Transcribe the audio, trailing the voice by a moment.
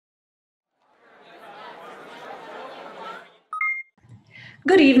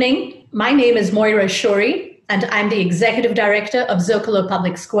Good evening. My name is Moira Shori, and I'm the Executive Director of Zócalo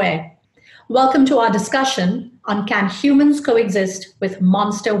Public Square. Welcome to our discussion on Can Humans Coexist with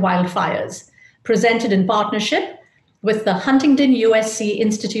Monster Wildfires, presented in partnership with the Huntington-USC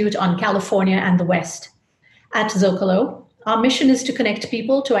Institute on California and the West. At Zócalo, our mission is to connect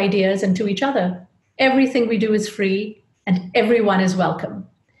people to ideas and to each other. Everything we do is free, and everyone is welcome.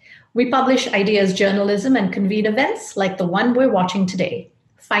 We publish ideas journalism and convene events like the one we're watching today.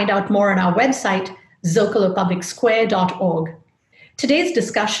 Find out more on our website, zocalopublicsquare.org. Today's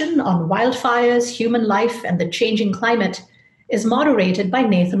discussion on wildfires, human life, and the changing climate is moderated by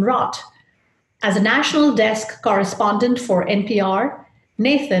Nathan Rott. As a national desk correspondent for NPR,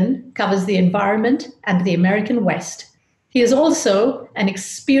 Nathan covers the environment and the American West. He is also an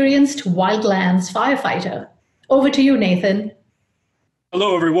experienced wildlands firefighter. Over to you, Nathan.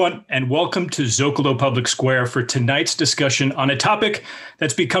 Hello, everyone, and welcome to Zócalo Public Square for tonight's discussion on a topic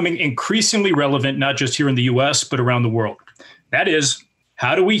that's becoming increasingly relevant, not just here in the US, but around the world. That is,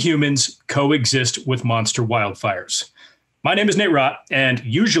 how do we humans coexist with monster wildfires? My name is Nate Rott, and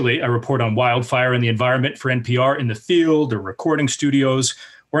usually I report on wildfire and the environment for NPR in the field or recording studios,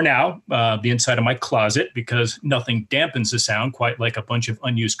 or now the inside of my closet, because nothing dampens the sound quite like a bunch of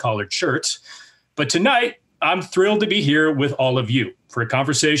unused collared shirts. But tonight, I'm thrilled to be here with all of you for a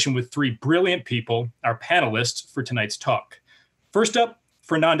conversation with three brilliant people, our panelists for tonight's talk. First up,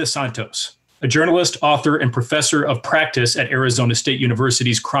 Fernanda Santos, a journalist, author, and professor of practice at Arizona State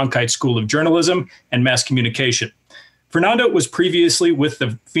University's Cronkite School of Journalism and Mass Communication. Fernanda was previously with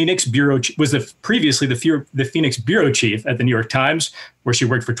the Phoenix Bureau chief at the New York Times, where she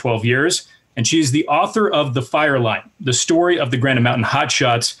worked for 12 years. And she's the author of The Fire Line, the story of the Granite Mountain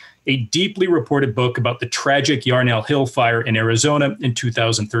Hotshots, a deeply reported book about the tragic Yarnell Hill fire in Arizona in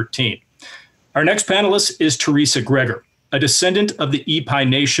 2013. Our next panelist is Theresa Gregor, a descendant of the Ipai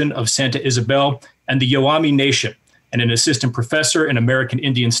Nation of Santa Isabel and the Yoami Nation, and an assistant professor in American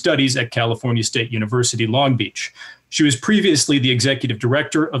Indian Studies at California State University, Long Beach. She was previously the executive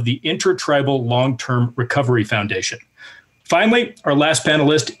director of the Intertribal Long-Term Recovery Foundation. Finally, our last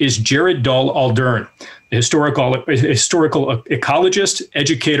panelist is Jared Dahl Aldern, a historical ecologist,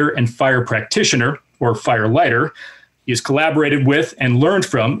 educator, and fire practitioner, or firelighter. He has collaborated with and learned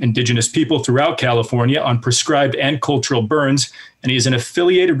from Indigenous people throughout California on prescribed and cultural burns, and he is an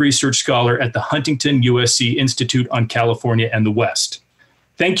affiliated research scholar at the Huntington-USC Institute on California and the West.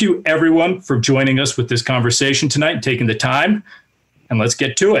 Thank you, everyone, for joining us with this conversation tonight and taking the time, and let's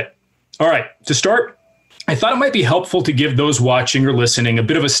get to it. All right, to start, I thought it might be helpful to give those watching or listening a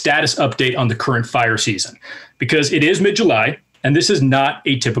bit of a status update on the current fire season, because it is mid-July, and this is not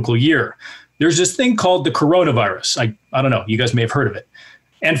a typical year. There's this thing called the coronavirus. I don't know, you guys may have heard of it.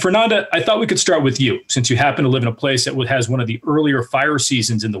 And Fernanda, I thought we could start with you, since you happen to live in a place that has one of the earlier fire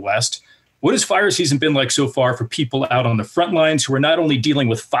seasons in the West. What has fire season been like so far for people out on the front lines who are not only dealing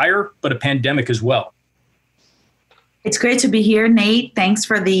with fire, but a pandemic as well? It's great to be here, Nate. Thanks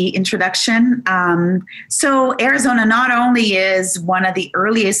for the introduction. So Arizona not only is one of the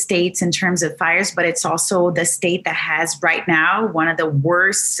earliest states in terms of fires, but it's also the state that has right now one of the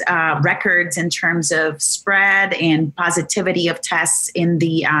worst records in terms of spread and positivity of tests in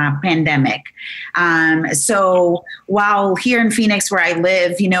the pandemic. So while here in Phoenix where I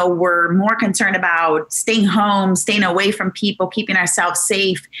live, we're more concerned about staying home, staying away from people, keeping ourselves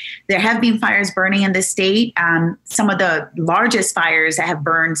safe. There have been fires burning in the state. Some of the largest fires that have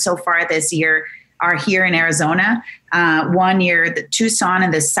burned so far this year are here in Arizona. One near the Tucson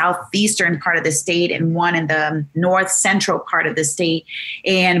in the southeastern part of the state and one in the north central part of the state.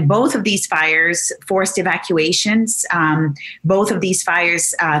 And both of these fires forced evacuations. Both of these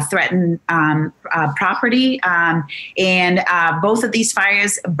fires threaten property. And both of these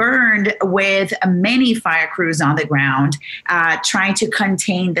fires burned with many fire crews on the ground, trying to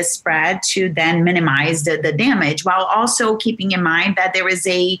contain the spread to then minimize the damage, while also keeping in mind that there is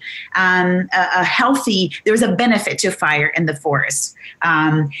a benefit to fire in the forest.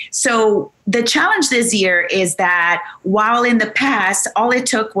 So the challenge this year is that while in the past, all it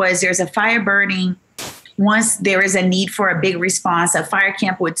took was there's a fire burning, once there is a need for a big response, a fire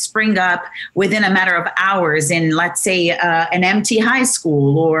camp would spring up within a matter of hours in, let's say, an empty high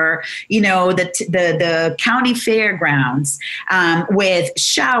school or, the county fairgrounds, with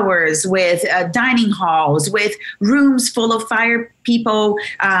showers, with dining halls, with rooms full of fire people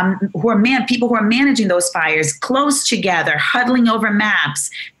who are managing those fires, close together, huddling over maps,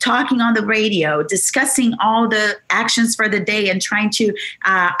 talking on the radio, discussing all the actions for the day, and trying to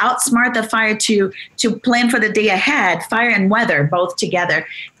outsmart the fire to plan for the day ahead, fire and weather both together.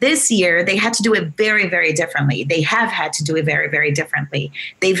 This year, they had to do it very, very differently. They have had to do it very, very differently.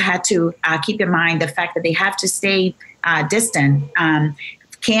 They've had to keep in mind the fact that they have to stay distant.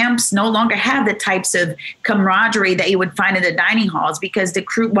 Camps no longer have the types of camaraderie that you would find in the dining halls, because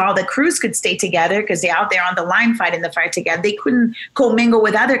while the crews could stay together because they're out there on the line fighting the fire together, they couldn't commingle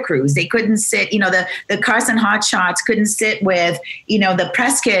with other crews. They couldn't sit, the Carson hotshots couldn't sit with, the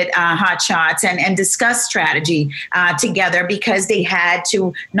Prescott hotshots and discuss strategy together, because they had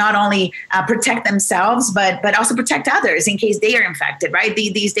to not only protect themselves, but also protect others in case they are infected, right?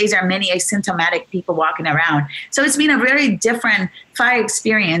 These days are many asymptomatic people walking around. So it's been a very different fire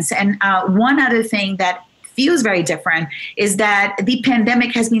experience. And one other thing that feels very different is that the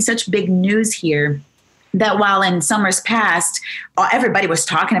pandemic has been such big news here that while in summers past, everybody was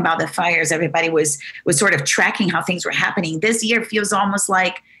talking about the fires, everybody was sort of tracking how things were happening. This year feels almost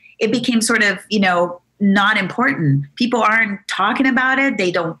like it became sort of, not important. People aren't talking about it.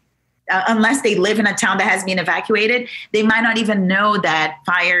 They don't, unless they live in a town that has been evacuated, they might not even know that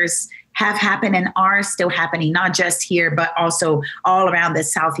fires have happened and are still happening, not just here, but also all around the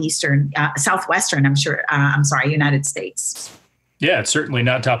southwestern, United States. Yeah, it's certainly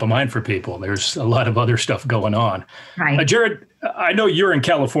not top of mind for people. There's a lot of other stuff going on. Right. Jared, I know you're in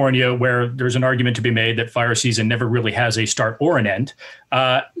California, where there's an argument to be made that fire season never really has a start or an end.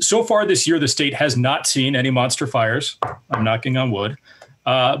 So far this year, the state has not seen any monster fires. I'm knocking on wood.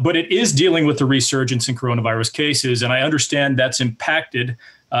 But it is dealing with the resurgence in coronavirus cases, and I understand that's impacted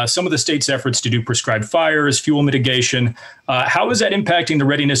some of the state's efforts to do prescribed fires, fuel mitigation. How is that impacting the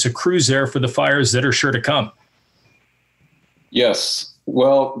readiness of crews there for the fires that are sure to come? Yes,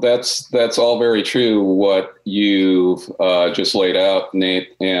 well, that's all very true, what you've just laid out, Nate.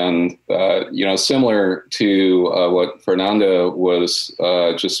 And, similar to what Fernanda was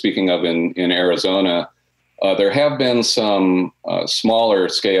just speaking of in Arizona, there have been some smaller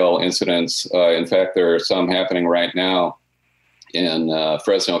scale incidents. In fact, there are some happening right now in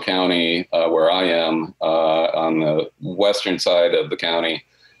Fresno County, where I am, on the western side of the county,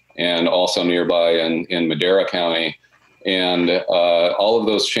 and also nearby in Madera County. And all of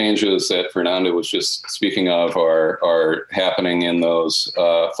those changes that Fernanda was just speaking of are happening in those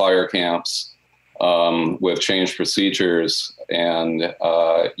fire camps with changed procedures. And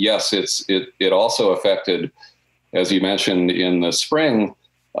yes, it also affected, as you mentioned, in the spring.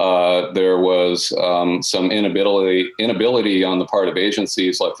 There was some inability on the part of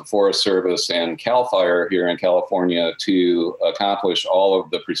agencies like the Forest Service and CAL FIRE here in California to accomplish all of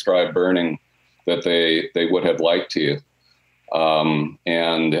the prescribed burning that they would have liked to. And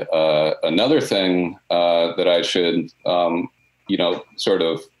another thing that I should sort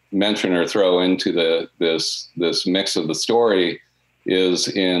of mention or throw into this mix of the story is,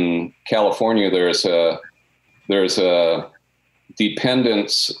 in California there's a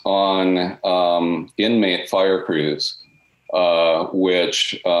dependence on inmate fire crews,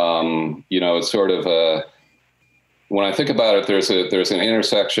 which it's sort of when I think about it, there's an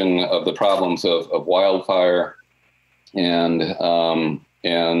intersection of the problems of wildfire and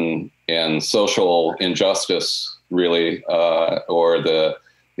social injustice, really, or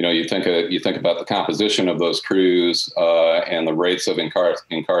you think about the composition of those crews and the rates of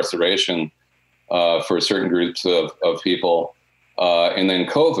incarceration for certain groups of people. And then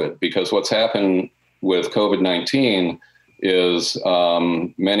COVID, because what's happened with COVID-19 is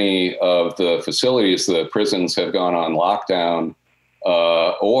many of the facilities, the prisons, have gone on lockdown,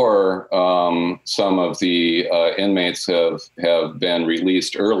 or some of the inmates have been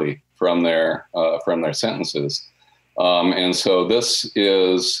released early from their sentences. And so this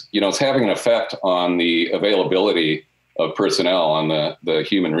is, it's having an effect on the availability of personnel, on the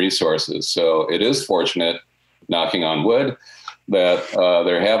human resources. So it is fortunate, knocking on wood, that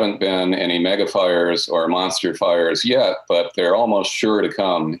there haven't been any megafires or monster fires yet, but they're almost sure to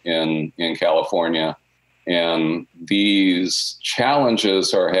come in California. And these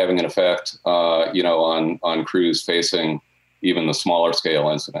challenges are having an effect, on crews facing even the smaller scale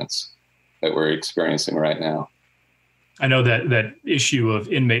incidents that we're experiencing right now. I know that issue of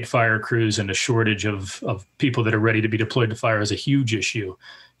inmate fire crews and a shortage of people that are ready to be deployed to fire is a huge issue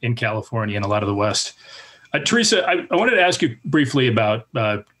in California and a lot of the West. Theresa, I wanted to ask you briefly about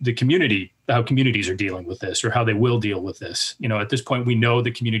the community, how communities are dealing with this, or how they will deal with this. At this point, we know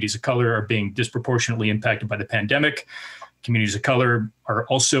that communities of color are being disproportionately impacted by the pandemic. Communities of color are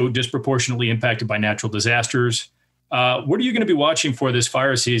also disproportionately impacted by natural disasters. What are you going to be watching for this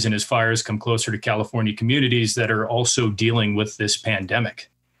fire season as fires come closer to California communities that are also dealing with this pandemic?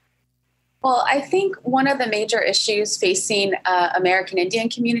 Well, I think one of the major issues facing American Indian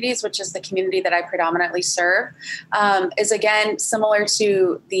communities, which is the community that I predominantly serve, is again similar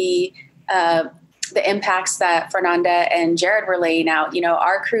to the impacts that Fernanda and Jared were laying out. You know,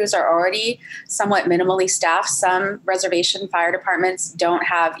 our crews are already somewhat minimally staffed. Some reservation fire departments don't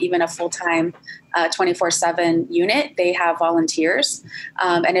have even a full-time 24/7 unit. They have volunteers.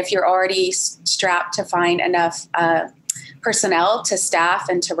 And if you're already strapped to find enough personnel to staff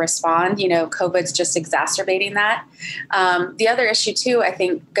and to respond, you know, COVID's just exacerbating that. The other issue too, I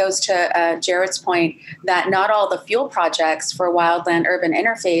think, goes to Jared's point that not all the fuel projects for wildland urban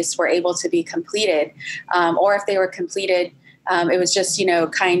interface were able to be completed, or if they were completed, it was just, you know,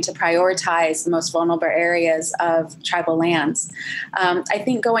 kind to prioritize the most vulnerable areas of tribal lands. I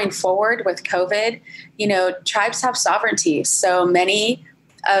think going forward with COVID, you know, tribes have sovereignty. So many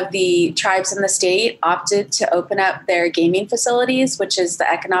of the tribes in the state opted to open up their gaming facilities, which is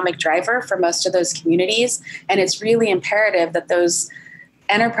the economic driver for most of those communities. And it's really imperative that those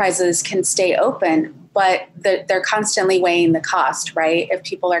enterprises can stay open, but they're constantly weighing the cost, right? If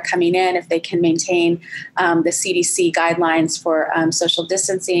people are coming in, if they can maintain the CDC guidelines for social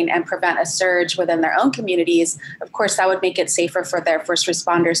distancing and prevent a surge within their own communities, of course, that would make it safer for their first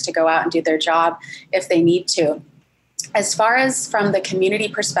responders to go out and do their job if they need to. As far as from the community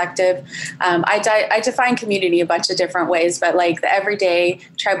perspective, I define community a bunch of different ways, but like the everyday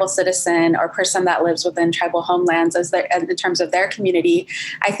tribal citizen or person that lives within tribal homelands in terms of their community,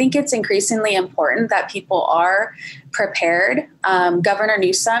 I think it's increasingly important that people are prepared. Governor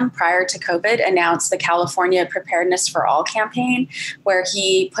Newsom, prior to COVID, announced the California Preparedness for All campaign, where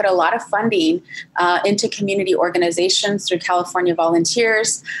he put a lot of funding into community organizations through California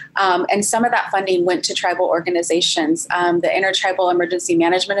Volunteers. And some of that funding went to tribal organizations. The Intertribal Emergency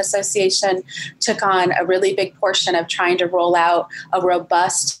Management Association took on a really big portion of trying to roll out a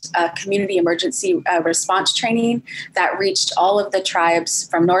robust community emergency response training that reached all of the tribes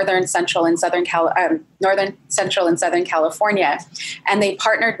from northern, central, and southern California. And they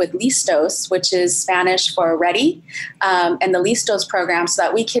partnered with Listos, which is Spanish for ready, and the Listos program, so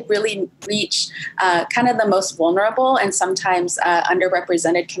that we could really reach kind of the most vulnerable and sometimes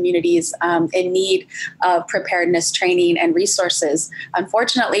underrepresented communities in need of preparedness training and resources.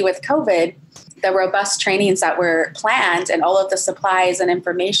 Unfortunately, with COVID, the robust trainings that were planned and all of the supplies and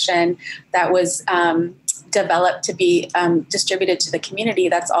information that was developed to be distributed to the community,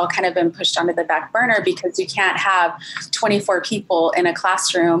 that's all kind of been pushed onto the back burner because you can't have 24 people in a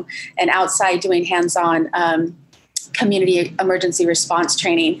classroom and outside doing hands-on community emergency response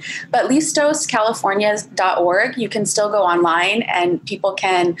training. But listoscalifornia.org, you can still go online and people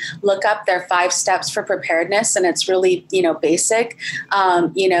can look up their 5 steps for preparedness. And it's really, basic,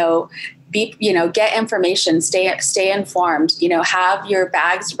 get information, stay informed, have your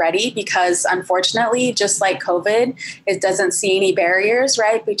bags ready, because unfortunately, just like COVID, it doesn't see any barriers,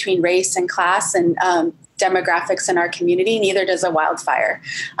 right, between race and class and demographics in our community. Neither does a wildfire.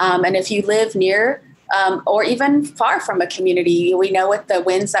 And if you live near or even far from a community, we know with the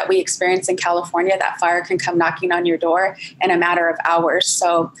winds that we experience in California, that fire can come knocking on your door in a matter of hours.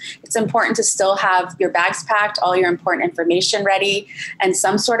 So it's important to still have your bags packed, all your important information ready, and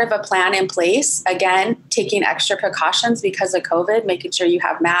some sort of a plan in place. Again, taking extra precautions because of COVID, making sure you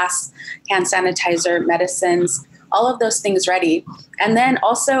have masks, hand sanitizer, medicines, all of those things ready. And then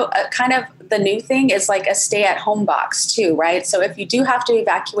also kind of the new thing is like a stay-at-home box too, right? So if you do have to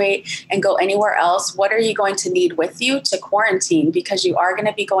evacuate and go anywhere else, what are you going to need with you to quarantine? Because you are going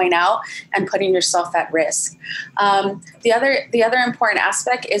to be going out and putting yourself at risk. The other important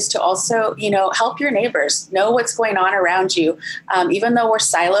aspect is to also, help your neighbors, know what's going on around you. Even though we're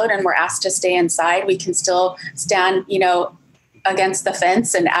siloed and we're asked to stay inside, we can still stand, against the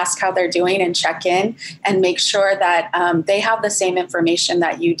fence and ask how they're doing and check in and make sure that they have the same information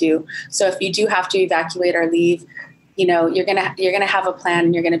that you do. So if you do have to evacuate or leave, you're gonna have a plan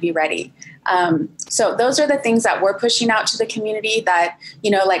and you're gonna be ready. So those are the things that we're pushing out to the community that,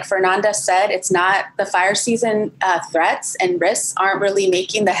 like Fernanda said, it's not the fire season threats and risks aren't really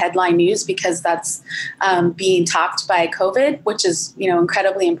making the headline news because that's being topped by COVID, which is,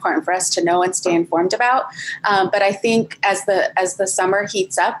 incredibly important for us to know and stay informed about. But I think as the summer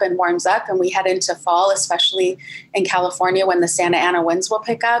heats up and warms up and we head into fall, especially in California when the Santa Ana winds will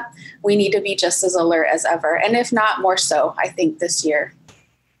pick up, we need to be just as alert as ever. And if not more so, I think this year.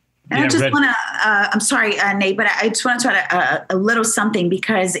 And I just want to, I'm sorry, Nate, but I just want to try a little something,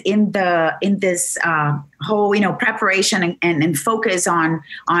 because in this whole, preparation and focus on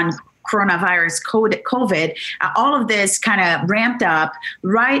coronavirus, COVID, all of this kind of ramped up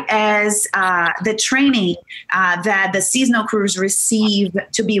right as the training that the seasonal crews receive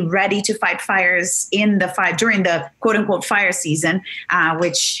to be ready to fight fires during the quote unquote fire season,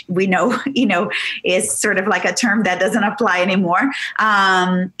 which we know, is sort of like a term that doesn't apply anymore.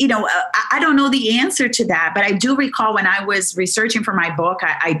 I don't know the answer to that, but I do recall when I was researching for my book,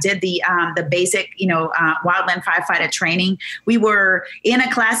 I did the basic, wildland firefighter training. We were in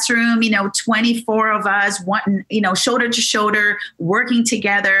a classroom, 24 of us, shoulder to shoulder, working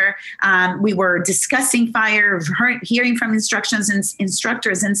together. We were discussing fire, hearing from instructors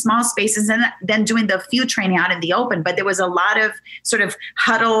in small spaces, and then doing the field training out in the open. But there was a lot of sort of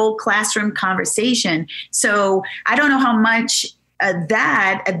huddle classroom conversation. So I don't know how much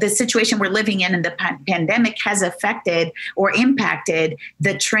that the situation we're living in the pandemic has affected or impacted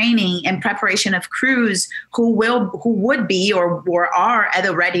the training and preparation of crews who would be or are at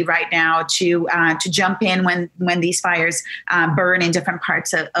the ready right now to jump in when these fires burn in different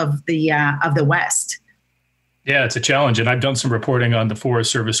parts of the West. Yeah, it's a challenge. And I've done some reporting on the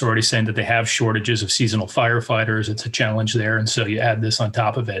Forest Service already saying that they have shortages of seasonal firefighters. It's a challenge there. And so you add this on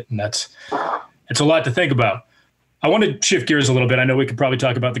top of it, and it's a lot to think about. I want to shift gears a little bit. I know we could probably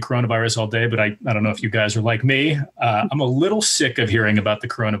talk about the coronavirus all day, but I don't know if you guys are like me. I'm a little sick of hearing about the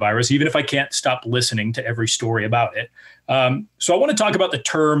coronavirus, even if I can't stop listening to every story about it. So I want to talk about the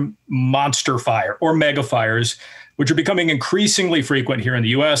term monster fire or megafires, which are becoming increasingly frequent here in the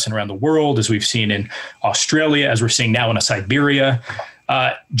US and around the world, as we've seen in Australia, as we're seeing now in Siberia.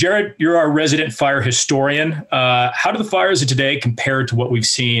 Jared, you're our resident fire historian. How do the fires of today compare to what we've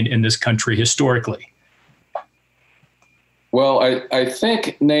seen in this country historically? Well, I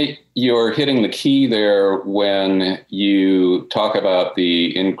think, Nate, you're hitting the key there when you talk about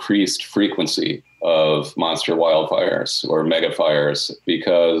the increased frequency of monster wildfires or megafires,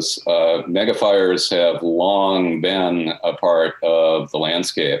 because megafires have long been a part of the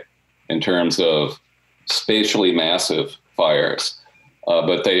landscape in terms of spatially massive fires.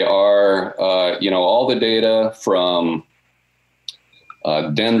 But they are, all the data from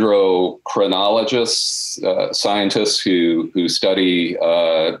dendrochronologists, scientists who study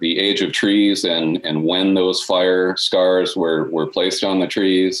the age of trees and when those fire scars were placed on the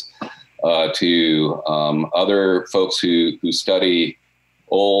trees, to other folks who study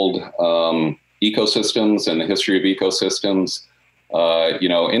old ecosystems and the history of ecosystems,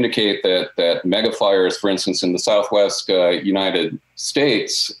 indicate that megafires, for instance, in the Southwest United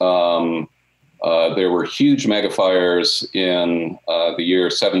States, there were huge megafires in the year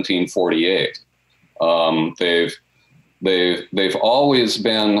 1748. They've always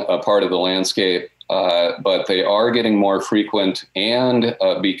been a part of the landscape, but they are getting more frequent, and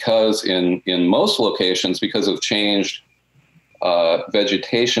because in most locations, because of changed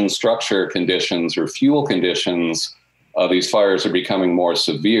vegetation structure conditions or fuel conditions, these fires are becoming more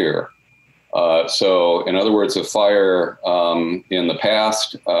severe. So in other words, a fire in the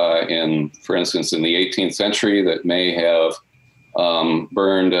past, for instance, in the 18th century that may have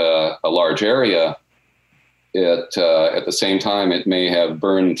burned a large area, at the same time, it may have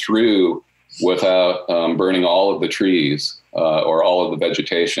burned through without burning all of the trees or all of the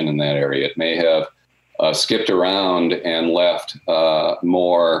vegetation in that area. It may have skipped around and left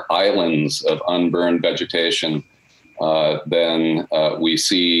more islands of unburned vegetation than we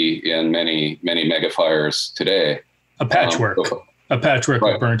see in many megafires today. A patchwork right. Of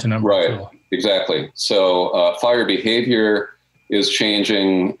burnt and unburned. Right, exactly. So fire behavior is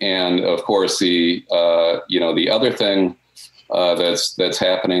changing, and of course the other thing that's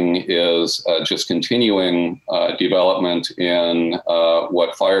happening is just continuing development in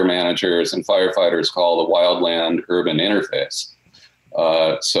what fire managers and firefighters call the wildland urban interface.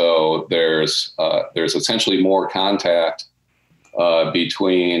 So there's essentially more contact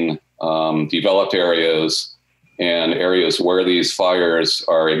between developed areas and areas where these fires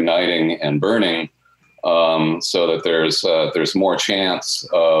are igniting and burning, so that there's more chance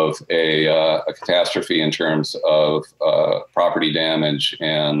of a catastrophe in terms of property damage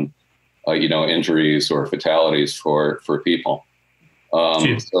and injuries or fatalities for people.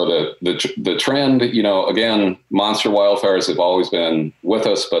 So the trend, again, monster wildfires have always been with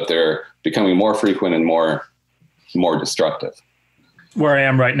us, but they're becoming more frequent and more destructive. Where I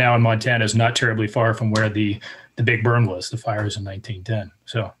am right now in Montana is not terribly far from where the big burn was, the fires in 1910.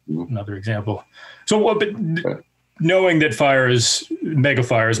 So another example. So knowing that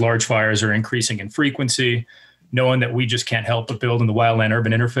megafires, large fires are increasing in frequency, knowing that we just can't help but build in the wildland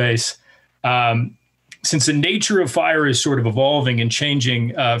urban interface, since the nature of fire is sort of evolving and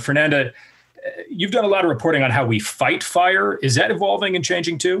changing, Fernanda, you've done a lot of reporting on how we fight fire. Is that evolving and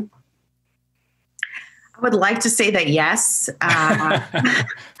changing too? I would like to say that yes.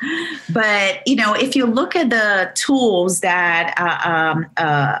 But, if you look at the tools that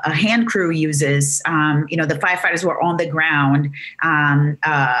a hand crew uses, the firefighters were on the ground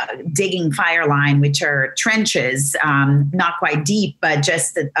digging fire line, which are trenches, not quite deep, but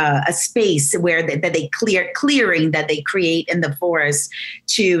just a space where they clearing that they create in the forest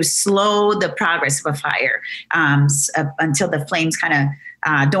to slow the progress of a fire until the flames kind of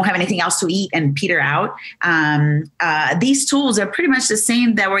don't have anything else to eat and peter out. These tools are pretty much the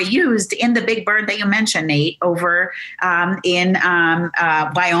same that were used in the big burn that you mentioned, Nate, over in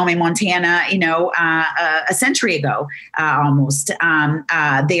Wyoming, Montana, a century ago, almost.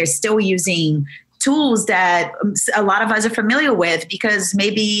 They are still using tools that a lot of us are familiar with because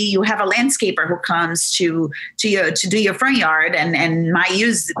maybe you have a landscaper who comes to do your front yard and might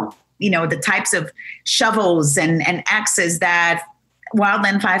use, the types of shovels and axes that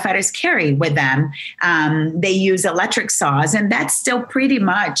wildland firefighters carry with them. They use electric saws, and that's still pretty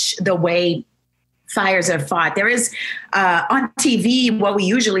much the way fires are fought. There is on TV, what we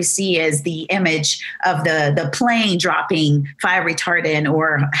usually see is the image of the plane dropping fire retardant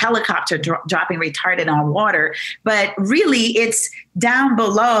or helicopter dropping retardant on water. But really, it's down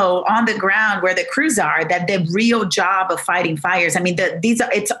below on the ground where the crews are that the real job of fighting fires. I mean,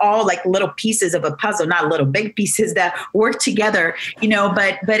 it's all like little pieces of a puzzle, not little big pieces that work together,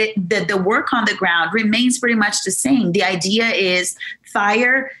 but the work on the ground remains pretty much the same. The idea is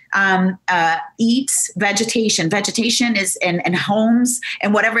fire eats vegetation. Vegetation is and homes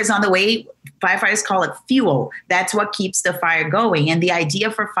and whatever is on the way. Firefighters call it fuel. That's what keeps the fire going. And the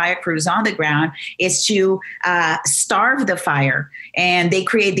idea for fire crews on the ground is to starve the fire. And they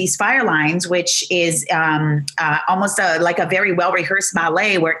create these fire lines, which is almost like a very well-rehearsed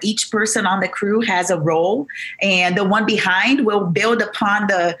ballet where each person on the crew has a role. And the one behind will build upon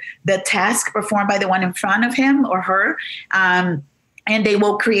the task performed by the one in front of him or her. And they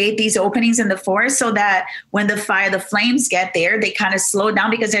will create these openings in the forest so that when the flames get there, they kind of slow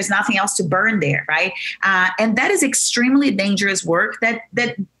down because there's nothing else to burn there, right? And that is extremely dangerous work that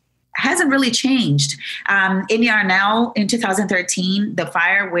hasn't really changed. In Yarnell in 2013, the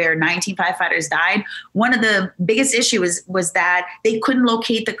fire where 19 firefighters died, one of the biggest issues was that they couldn't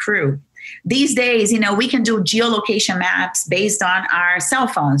locate the crew. These days, we can do geolocation maps based on our cell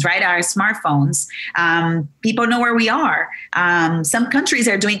phones, right? Our smartphones. People know where we are. Some countries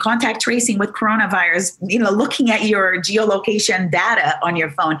are doing contact tracing with coronavirus, looking at your geolocation data on your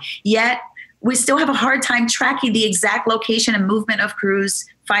phone. Yet we still have a hard time tracking the exact location and movement of crews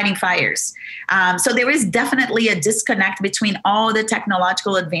fighting fires. So there is definitely a disconnect between all the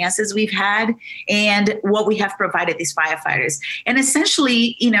technological advances we've had and what we have provided these firefighters. And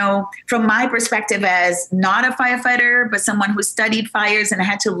essentially, from my perspective as not a firefighter, but someone who studied fires and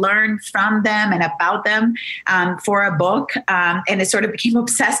had to learn from them and about them for a book, and it sort of became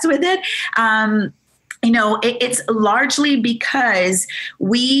obsessed with it. It's largely because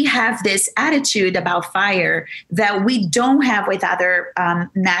we have this attitude about fire that we don't have with other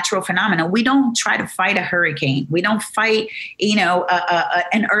natural phenomena. We don't try to fight a hurricane. We don't fight,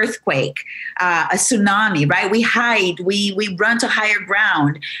 an earthquake, a tsunami, right? We hide, we run to higher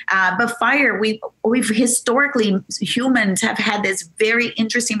ground. But fire, we've historically, humans have had this very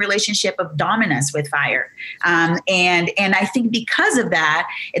interesting relationship of dominance with fire. And I think because of that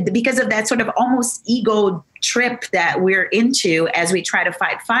sort of almost ego trip that we're into as we try to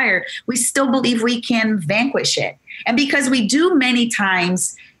fight fire, we still believe we can vanquish it. And because we do many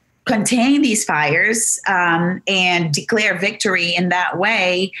times contain these fires and declare victory in that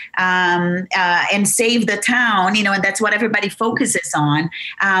way and save the town, and that's what everybody focuses on.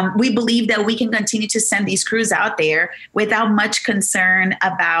 We believe that we can continue to send these crews out there without much concern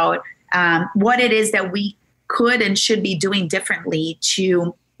about what it is that we could and should be doing differently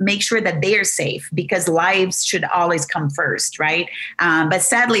to make sure that they're safe, because lives should always come first, right? But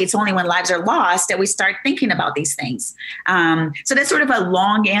sadly, it's only when lives are lost that we start thinking about these things. So that's sort of a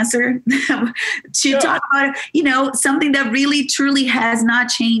long answer to talk about, something that really, truly has not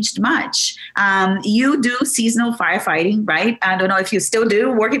changed much. You do seasonal firefighting, right? I don't know if you still do,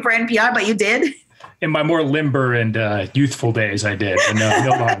 working for NPR, but you did. In my more limber and youthful days, I did, but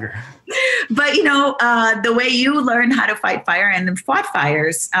no longer. But, the way you learned how to fight fire and fought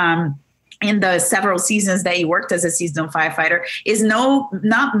fires in the several seasons that you worked as a seasonal firefighter is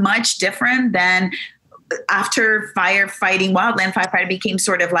not much different than after firefighting, wildland firefighting became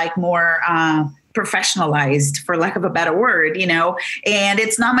sort of like more professionalized, for lack of a better word, and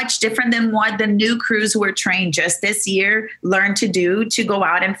it's not much different than what the new crews who were trained just this year learned to do to go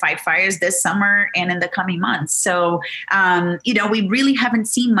out and fight fires this summer and in the coming months. So, we really haven't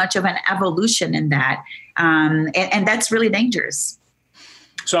seen much of an evolution in that. And that's really dangerous.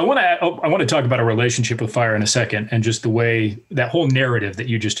 So I want to talk about a relationship with fire in a second, and just the way that whole narrative that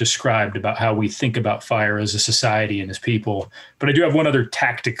you just described about how we think about fire as a society and as people. But I do have one other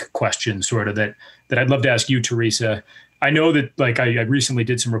tactic question, sort of, that I'd love to ask you, Theresa. I know that, like, I recently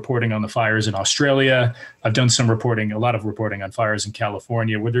did some reporting on the fires in Australia. I've done a lot of reporting on fires in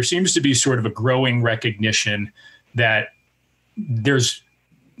California, where there seems to be sort of a growing recognition that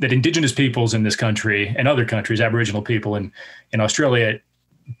that Indigenous peoples in this country and other countries, Aboriginal people in Australia,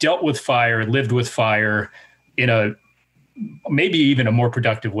 dealt with fire, lived with fire in a maybe even a more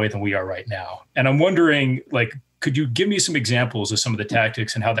productive way than we are right now. And I'm wondering, like, could you give me some examples of some of the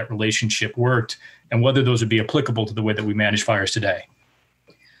tactics and how that relationship worked, and whether those would be applicable to the way that we manage fires today?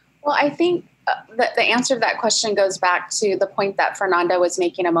 Well, I think the answer to that question goes back to the point that Fernanda was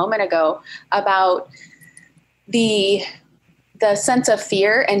making a moment ago about the sense of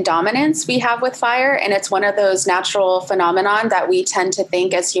fear and dominance we have with fire. And it's one of those natural phenomenon that we tend to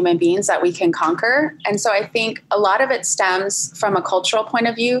think as human beings that we can conquer. And so I think a lot of it stems from a cultural point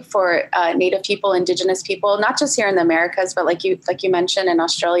of view for Native people, Indigenous people, not just here in the Americas, but like you mentioned, in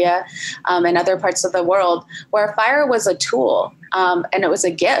Australia and other parts of the world, where fire was a tool and it was a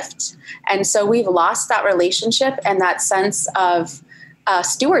gift. And so we've lost that relationship and that sense of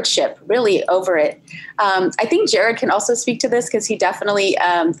stewardship really over it. I think Jared can also speak to this because he definitely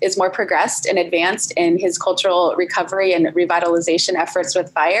is more progressed and advanced in his cultural recovery and revitalization efforts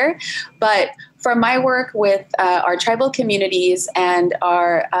with fire. But from my work with our tribal communities and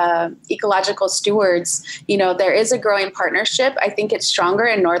our ecological stewards, there is a growing partnership. I think it's stronger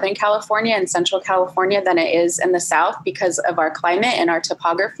in Northern California and Central California than it is in the South because of our climate and our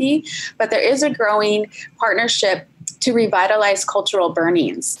topography. But there is a growing partnership to revitalize cultural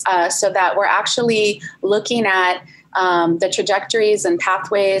burnings so that we're actually looking at the trajectories and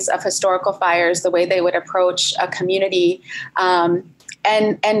pathways of historical fires, the way they would approach a community,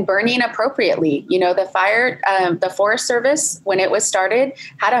 and burning appropriately. The Forest Service, when it was started,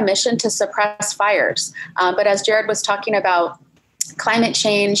 had a mission to suppress fires. But as Jared was talking about, climate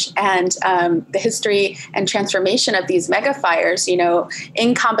change and the history and transformation of these megafires,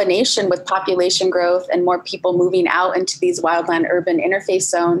 in combination with population growth and more people moving out into these wildland urban interface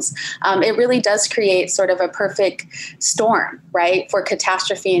zones, it really does create sort of a perfect storm, right, for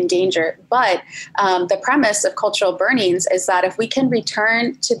catastrophe and danger. But the premise of cultural burnings is that if we can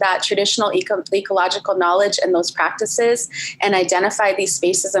return to that traditional ecological knowledge and those practices and identify these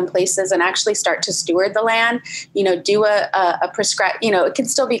spaces and places and actually start to steward the land, do a prescribed, it can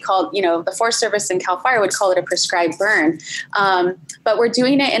still be called, the Forest Service and CAL FIRE would call it a prescribed burn. But we're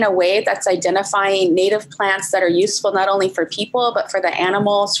doing it in a way that's identifying native plants that are useful not only for people, but for the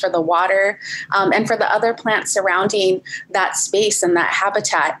animals, for the water, and for the other plants surrounding that space and that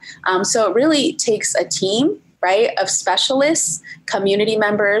habitat. So it really takes a team, right, of specialists, community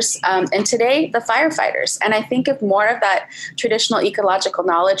members, and today the firefighters. And I think if more of that traditional ecological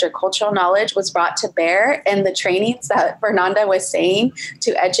knowledge or cultural knowledge was brought to bear in the trainings that Fernanda was saying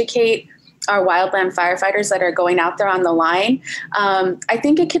to educate our wildland firefighters that are going out there on the line, I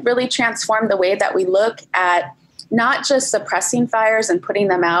think it could really transform the way that we look at not just suppressing fires and putting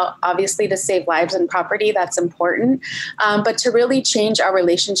them out, obviously to save lives and property, that's important, but to really change our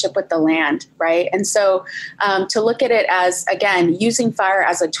relationship with the land, right? And so to look at it as, again, using fire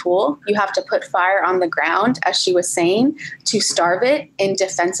as a tool, you have to put fire on the ground, as she was saying, to starve it in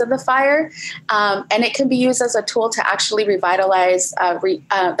defense of the fire. And it can be used as a tool to actually revitalize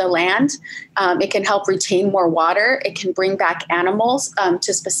the land. It can help retain more water. It can bring back animals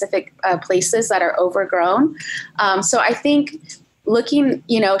to specific places that are overgrown. So I think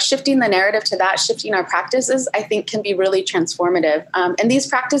shifting the narrative to that, shifting our practices, I think can be really transformative. And these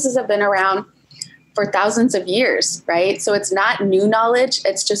practices have been around for thousands of years, right? So it's not new knowledge,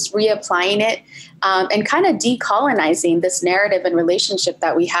 it's just reapplying it and kind of decolonizing this narrative and relationship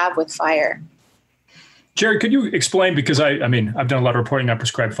that we have with fire. Jared, could you explain, because I've done a lot of reporting on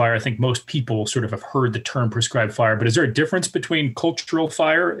prescribed fire. I think most people sort of have heard the term prescribed fire, but is there a difference between cultural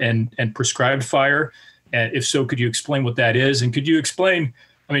fire and prescribed fire? And if so, could you explain what that is? And could you explain,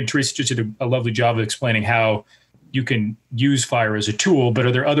 Theresa just did a lovely job of explaining how you can use fire as a tool, but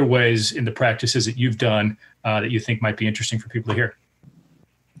are there other ways in the practices that you've done that you think might be interesting for people to hear?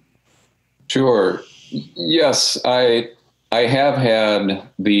 Sure. Yes, I have had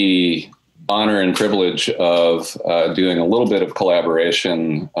the honor and privilege of doing a little bit of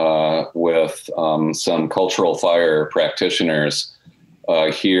collaboration with some cultural fire practitioners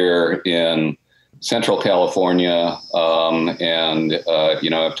here in Central California.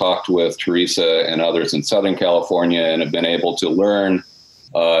 I've talked with Theresa and others in Southern California and have been able to learn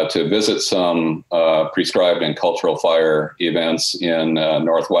to visit some prescribed and cultural fire events in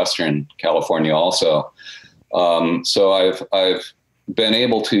northwestern California also. So I've been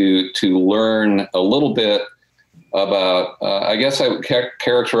able to learn a little bit about, I guess I would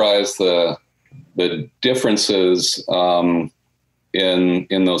characterize the differences in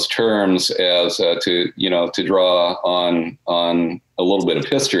those terms as to draw on a little bit of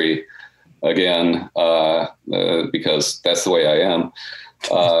history again, because that's the way I am.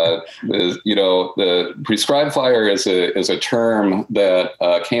 The prescribed fire is a term that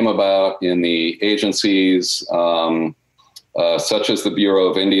came about in the agencies such as the Bureau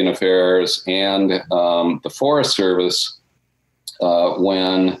of Indian Affairs and the Forest Service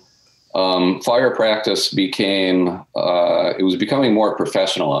when fire practice became becoming more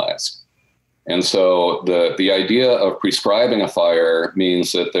professionalized. And so the idea of prescribing a fire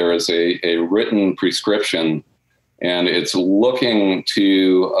means that there is a written prescription, and it's looking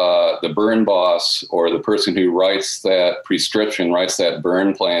to the burn boss or the person who writes that prescription, writes that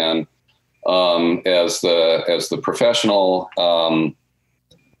burn plan, as the professional.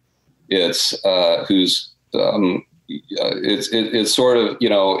 It's sort of,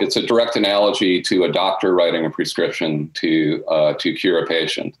 it's a direct analogy to a doctor writing a prescription to cure a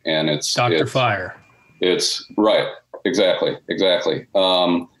patient, and it's Dr. Fire. It's right. Exactly.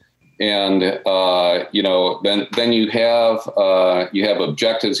 And then you have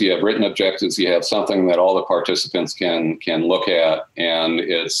objectives, you have written objectives, you have something that all the participants can look at, and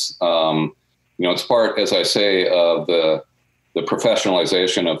it's it's part, as I say, of the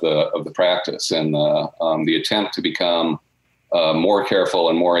professionalization of the practice and the attempt to become more careful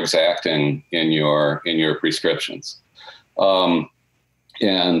and more exacting in your prescriptions.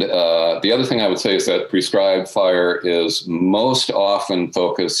 And the other thing I would say is that prescribed fire is most often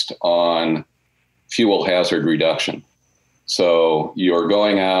focused on fuel hazard reduction. So you're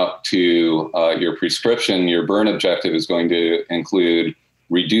going out to your prescription, your burn objective is going to include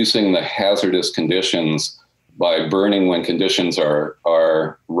reducing the hazardous conditions by burning when conditions are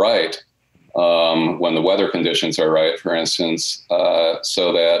right, when the weather conditions are right, for instance,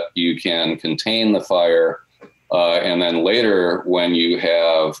 so that you can contain the fire. And then later, when you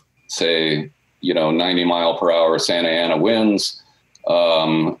have, say, 90-mile-per-hour Santa Ana winds,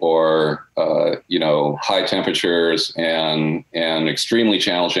 or high temperatures and extremely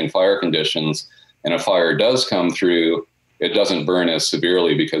challenging fire conditions, and a fire does come through, it doesn't burn as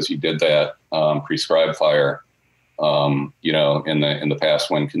severely because you did that prescribed fire, in the past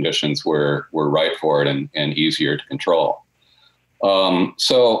when conditions were right for it and easier to control.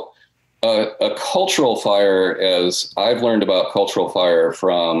 A cultural fire, as I've learned about cultural fire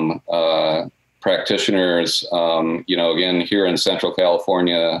from practitioners, again, here in Central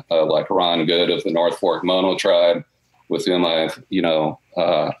California, like Ron Good of the North Fork Mono tribe, with whom I've,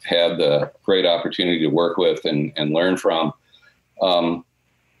 had the great opportunity to work with and learn from. A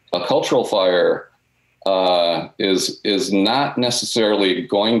cultural fire is not necessarily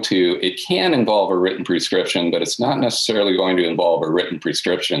going to, it can involve a written prescription, but it's not necessarily going to involve a written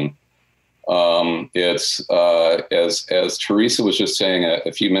prescription. It's as Theresa was just saying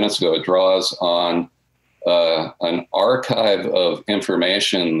a few minutes ago, it draws on an archive of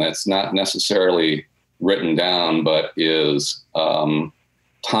information that's not necessarily written down, but is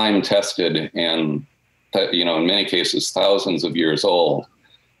time tested and, in many cases, thousands of years old.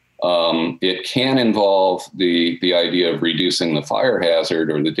 It can involve the idea of reducing the fire hazard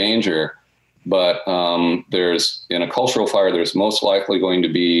or the danger, but in a cultural fire, there's most likely going to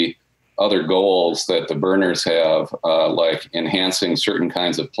be other goals that the burners have, like enhancing certain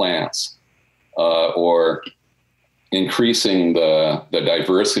kinds of plants, or increasing the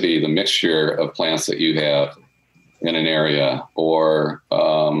diversity, the mixture of plants that you have in an area, or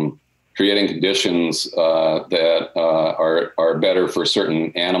creating conditions that are better for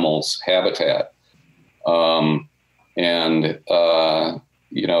certain animals' habitat. In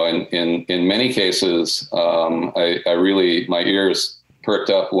many cases, I really, my ears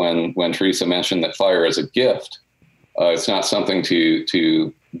perked up when Theresa mentioned that fire is a gift. It's not something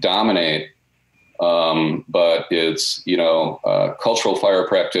to dominate, but it's, cultural fire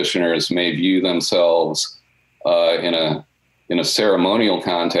practitioners may view themselves in a ceremonial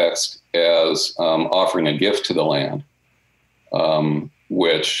context as offering a gift to the land,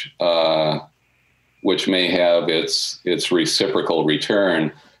 which may have its reciprocal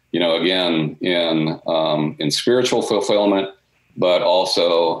return, again, in spiritual fulfillment, but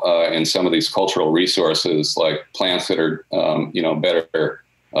also in some of these cultural resources like plants that are, better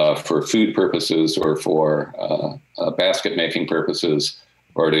for food purposes or for basket making purposes,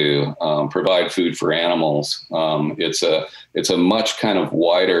 or to provide food for animals. It's a much kind of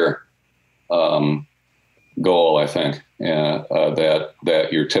wider goal, I think, that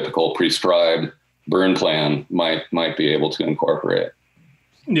your typical prescribed burn plan might be able to incorporate.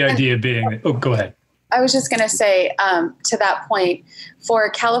 The idea being, go ahead. I was just going to say, to that point, for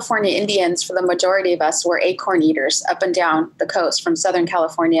California Indians, for the majority of us, we're acorn eaters up and down the coast from Southern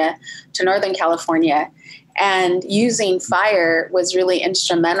California to Northern California. And using fire was really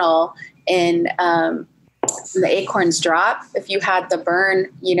instrumental in the acorns drop. If you had the burn,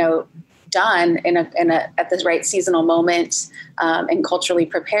 done at the right seasonal moment and culturally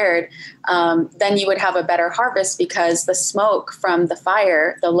prepared, then you would have a better harvest, because the smoke from the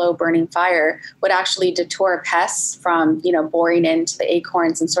fire, the low burning fire, would actually deter pests from boring into the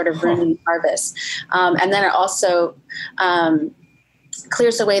acorns and sort of ruining harvest. And then it also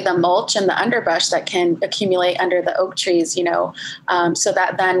clears away the mulch and the underbrush that can accumulate under the oak trees, so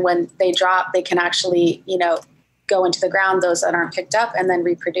that then when they drop, they can actually go into the ground, those that aren't picked up, and then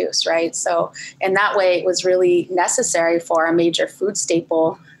reproduce, right? So in that way, it was really necessary for a major food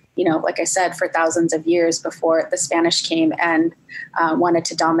staple, like I said, for thousands of years before the Spanish came and wanted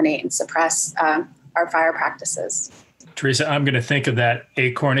to dominate and suppress our fire practices. Theresa, I'm going to think of that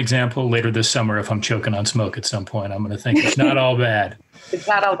acorn example later this summer if I'm choking on smoke at some point. I'm going to think it's not all bad. It's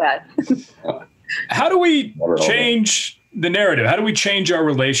not all bad. How do we change the narrative? How do we change our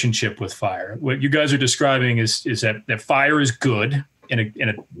relationship with fire? What you guys are describing is that fire is good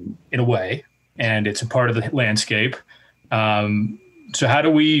in a way, and it's a part of the landscape. So how do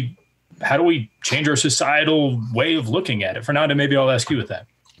we change our societal way of looking at it? Fernanda, maybe I'll ask you with that.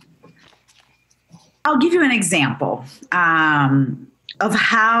 I'll give you an example of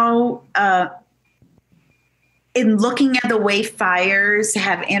how, in looking at the way fires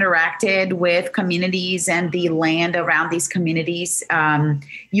have interacted with communities and the land around these communities,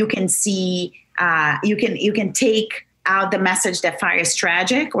 you can see, you can take out the message that fire is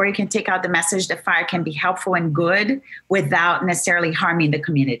tragic, or you can take out the message that fire can be helpful and good without necessarily harming the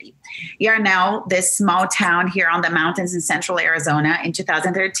community. Yarnell, this small town here on the mountains in central Arizona, in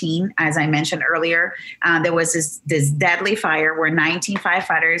 2013, as I mentioned earlier, there was this deadly fire where 19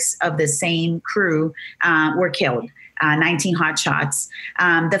 firefighters of the same crew were killed. 19 hotshots.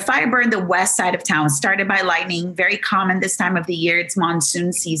 The fire burned the west side of town, started by lightning, very common this time of the year. It's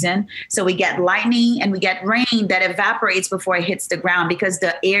monsoon season. So we get lightning and we get rain that evaporates before it hits the ground because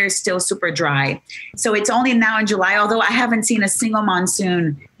the air is still super dry. So it's only now in July, although I haven't seen a single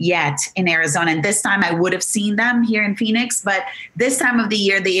monsoon yet in Arizona. And this time I would have seen them here in Phoenix, but this time of the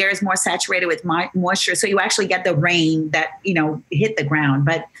year, the air is more saturated with moisture. So you actually get the rain that, hit the ground.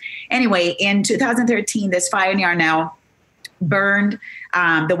 But anyway, in 2013, this fire in Yarnell burned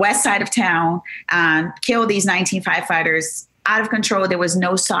the west side of town, killed these 19 firefighters. Out of control. There was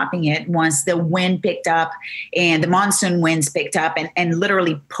no stopping it once the wind picked up and the monsoon winds picked up and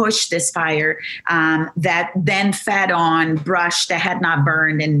literally pushed this fire that then fed on brush that had not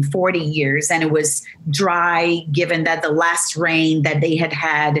burned in 40 years. And it was dry, given that the last rain that they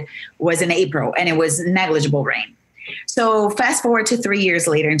had was in April, and it was negligible rain. So fast forward to 3 years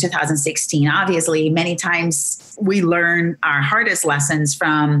later in 2016, obviously, many times we learn our hardest lessons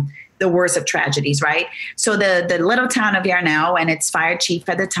from the worst of tragedies, right? So the little town of Yarnell and its fire chief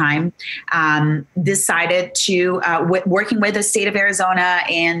at the time decided to, working with the state of Arizona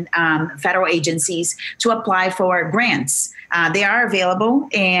and federal agencies, to apply for grants. They are available,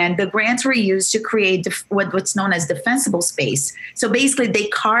 and the grants were used to create what's known as defensible space. So basically, they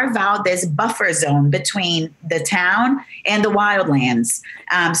carve out this buffer zone between the town and the wildlands,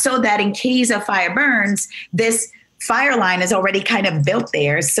 so that in case a fire burns, this fire line is already kind of built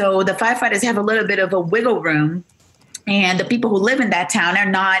there. So the firefighters have a little bit of a wiggle room, and the people who live in that town are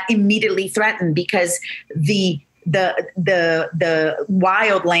not immediately threatened because the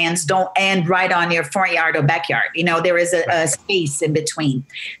wildlands don't end right on your front yard or backyard. There is a space in between.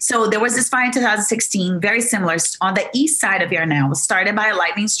 So there was this fire in 2016, very similar, on the east side of Yarnell, started by a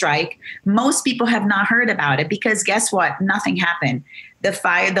lightning strike. Most people have not heard about it because guess what? Nothing happened.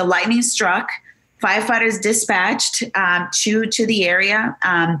 The lightning struck. Firefighters dispatched to the area.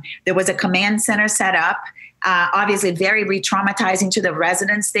 There was a command center set up. Obviously, very re-traumatizing to the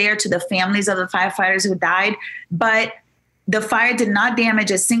residents there, to the families of the firefighters who died. But the fire did not damage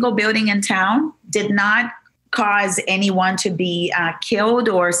a single building in town, did not cause anyone to be killed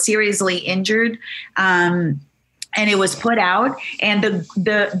or seriously injured. And it was put out. And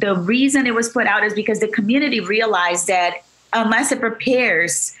the reason it was put out is because the community realized that unless it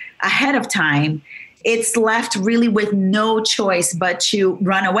prepares ahead of time, it's left really with no choice but to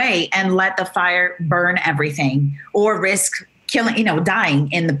run away and let the fire burn everything or risk killing,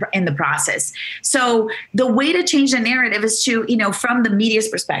 dying in the process. So the way to change the narrative is to, from the media's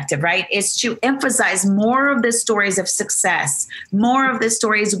perspective, right, is to emphasize more of the stories of success, more of the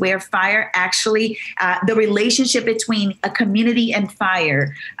stories where fire actually, the relationship between a community and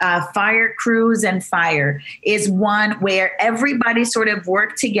fire crews and fire is one where everybody sort of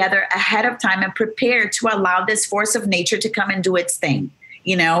worked together ahead of time and prepared to allow this force of nature to come and do its thing.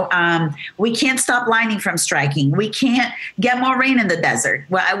 We can't stop lightning from striking. We can't get more rain in the desert.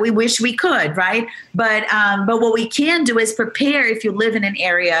 Well, we wish we could, right? But what we can do is prepare. If you live in an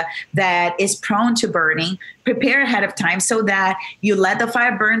area that is prone to burning, prepare ahead of time so that you let the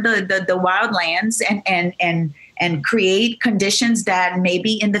fire burn the wildlands and create conditions that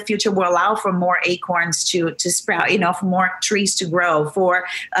maybe in the future will allow for more acorns to sprout, for more trees to grow, for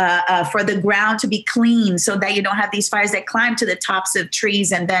the ground to be clean so that you don't have these fires that climb to the tops of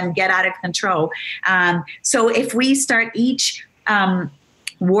trees and then get out of control. So if we start each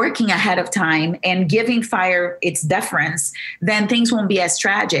working ahead of time and giving fire its deference, then things won't be as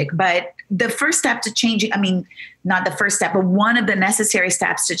tragic. But the first step to changing, not the first step, but one of the necessary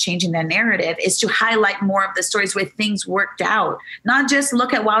steps to changing the narrative is to highlight more of the stories where things worked out. Not just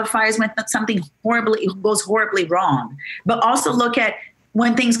look at wildfires when something goes horribly wrong, but also look at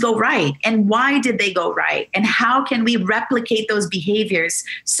when things go right and why did they go right and how can we replicate those behaviors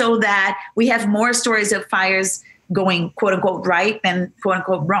so that we have more stories of fires going quote unquote right than quote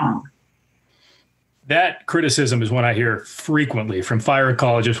unquote wrong. That criticism is one I hear frequently from fire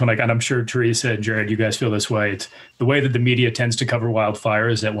ecologists and I'm sure Theresa and Jared, you guys feel this way. It's the way that the media tends to cover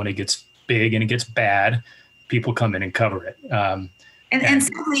wildfires that when it gets big and it gets bad, people come in and cover it. And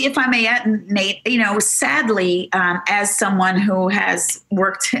sadly, if I may add, Nate, sadly, as someone who has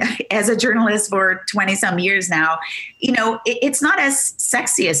worked as a journalist for 20 some years now, it's not as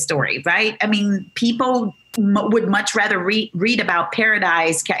sexy a story, right? People would much rather read about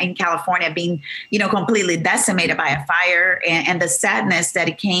Paradise in California being, completely decimated by a fire and the sadness that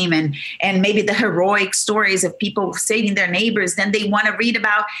it came and maybe the heroic stories of people saving their neighbors. Then they want to read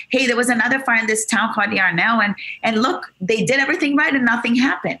about, hey, there was another fire in this town called Yarnell and look, they did everything right and nothing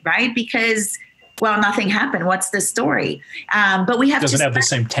happened, right? Because nothing happened. What's the story? But we have doesn't have the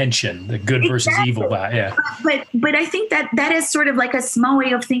same tension, the good versus evil. Yeah. But I think that is sort of like a small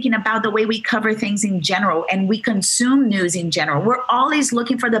way of thinking about the way we cover things in general and we consume news in general. We're always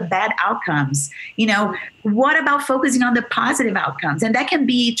looking for the bad outcomes. What about focusing on the positive outcomes? And that can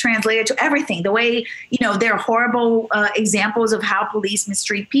be translated to everything. The way, there are horrible examples of how police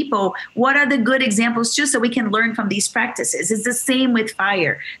mistreat people. What are the good examples too, so we can learn from these practices? It's the same with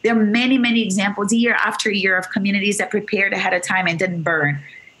fire. There are many, many examples year after year of communities that prepared ahead of time and didn't burn.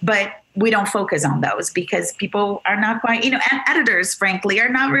 But we don't focus on those because people are not quite, and editors, frankly, are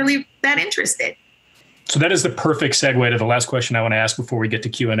not really that interested. So that is the perfect segue to the last question I want to ask before we get to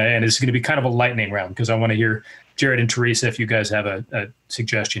Q&A. And it's going to be kind of a lightning round because I want to hear Jared and Theresa if you guys have a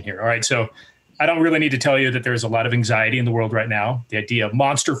suggestion here. All right. So I don't really need to tell you that there's a lot of anxiety in the world right now. The idea of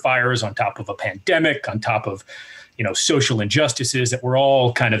monster fires on top of a pandemic, on top of social injustices that we're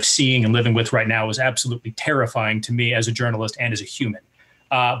all kind of seeing and living with right now is absolutely terrifying to me as a journalist and as a human.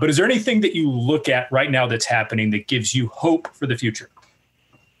 But is there anything that you look at right now that's happening that gives you hope for the future?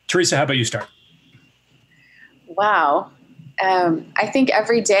 Theresa, how about you start? Wow. I think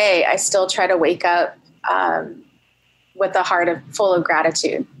every day I still try to wake up with a heart full of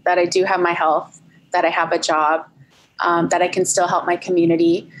gratitude that I do have my health, that I have a job, that I can still help my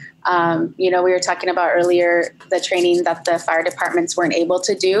community. We were talking about earlier the training that the fire departments weren't able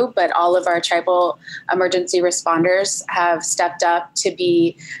to do, but all of our tribal emergency responders have stepped up to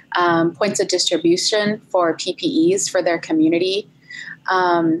be points of distribution for PPEs for their community.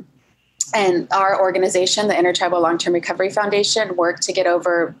 And our organization, the Intertribal Long-Term Recovery Foundation, worked to get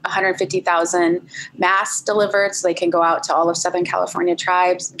over 150,000 masks delivered so they can go out to all of Southern California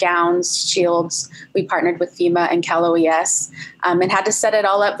tribes, gowns, shields. We partnered with FEMA and Cal OES and had to set it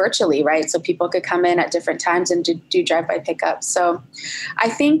all up virtually, right? So people could come in at different times and do drive-by pickups. So I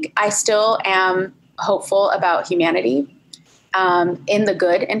think I still am hopeful about humanity. In the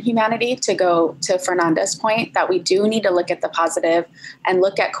good in humanity, to go to Fernanda's point, that we do need to look at the positive and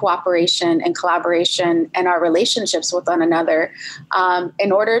look at cooperation and collaboration and our relationships with one another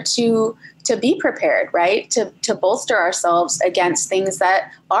in order to be prepared, right? To bolster ourselves against things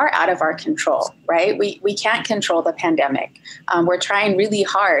that are out of our control, right? We can't control the pandemic. We're trying really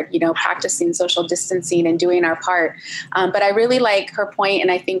hard, practicing social distancing and doing our part. But I really like her point,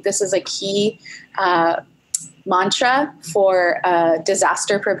 and I think this is a key mantra for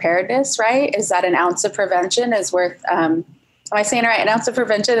disaster preparedness, right? Is that an ounce of prevention is worth Am I saying it right? An ounce of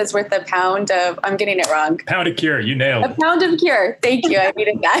prevention is worth a pound of, I'm getting it wrong. Pound of cure, you nailed it. A pound of cure. Thank you. I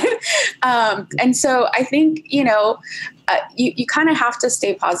needed that. And so I think, you kind of have to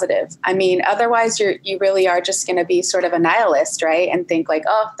stay positive. I mean, otherwise you really are just going to be sort of a nihilist, right? And think like,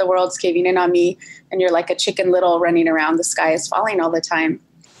 oh, the world's caving in on me. And you're like a Chicken Little running around. The sky is falling all the time.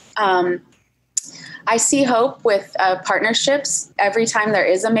 I see hope with partnerships. Every time there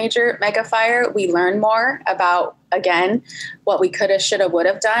is a major mega fire, we learn more about, again, what we could have, should have, would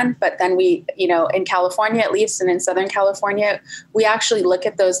have done. But then we, in California, at least, and in Southern California, we actually look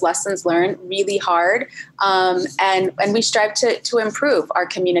at those lessons learned really hard. And we strive to improve our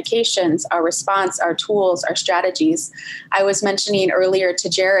communications, our response, our tools, our strategies. I was mentioning earlier to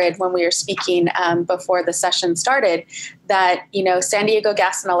Jared when we were speaking before the session started that, San Diego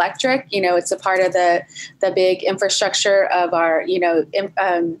Gas and Electric, it's a part of the big infrastructure of our,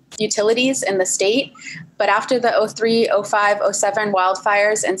 utilities in the state. But after the 03, 05, 07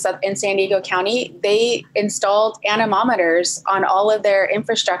 wildfires in San Diego County, they installed anemometers on all of their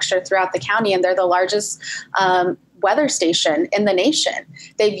infrastructure throughout the county, and they're the largest weather station in the nation.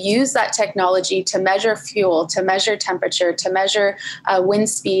 They've used that technology to measure fuel, to measure temperature, to measure wind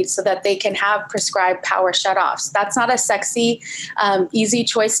speed so that they can have prescribed power shutoffs. That's not a sexy, easy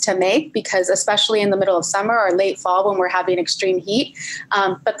choice to make because especially in the middle of summer or late fall when we're having extreme heat,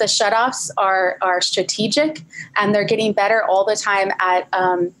 but the shutoffs are strategic and they're getting better all the time at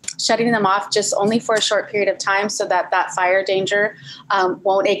shutting them off just only for a short period of time so that fire danger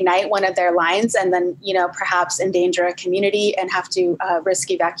won't ignite one of their lines and then, perhaps endanger a community and have to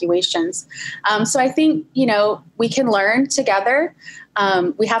risk evacuations. So I think, we can learn together.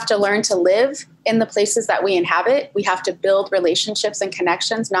 We have to learn to live in the places that we inhabit. We have to build relationships and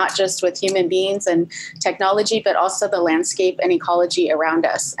connections, not just with human beings and technology, but also the landscape and ecology around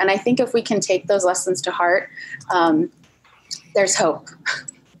us. And I think if we can take those lessons to heart, there's hope.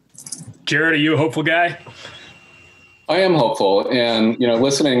 Jared, are you a hopeful guy? I am hopeful, and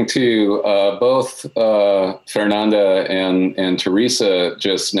listening to both Fernanda and Theresa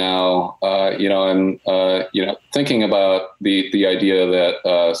just now, and thinking about the idea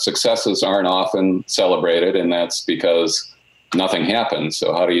that successes aren't often celebrated, and that's because nothing happens.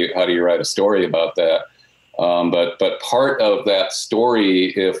 So how do you write a story about that? But part of that story,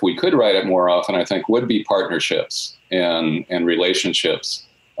 if we could write it more often, I think would be partnerships and relationships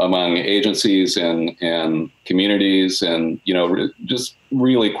among agencies and communities. And, just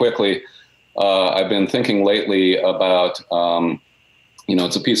really quickly, I've been thinking lately about,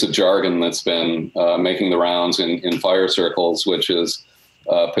 it's a piece of jargon that's been making the rounds in fire circles, which is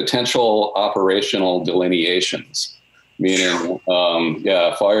potential operational delineations, meaning,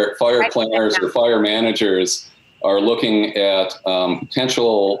 fire planners or fire managers are looking at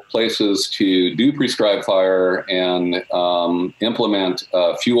potential places to do prescribed fire and implement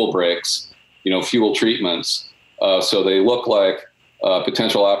fuel breaks, fuel treatments. So they look like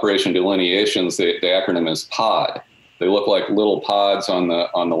potential operation delineations. The acronym is POD. They look like little pods on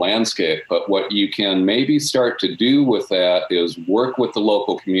the landscape. But what you can maybe start to do with that is work with the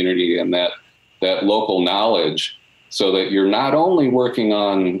local community and that local knowledge, so that you're not only working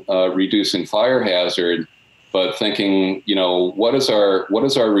on reducing fire hazard, but thinking, what is our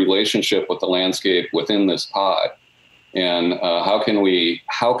relationship with the landscape within this pod, and how can we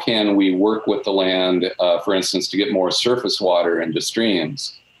work with the land, for instance, to get more surface water into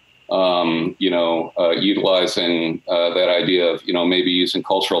streams, utilizing that idea of maybe using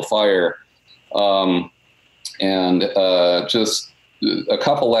cultural fire, and just a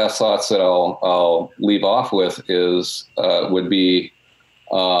couple last thoughts that I'll leave off with would be,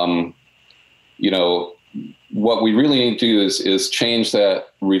 what we really need to do is change that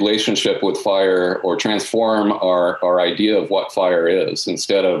relationship with fire, or transform our idea of what fire is,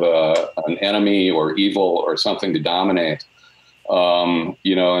 instead of an enemy or evil or something to dominate. And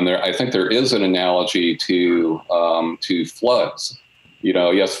I think there is an analogy to floods.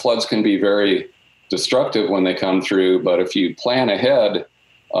 Yes, floods can be very destructive when they come through, but if you plan ahead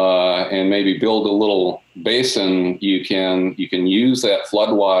and maybe build a little basin, you can use that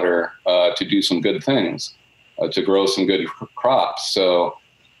flood water to do some good things. To grow some good crops. So,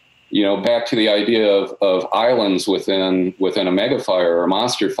 back to the idea of islands within a megafire or a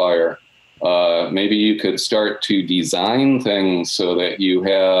monster fire, maybe you could start to design things so that you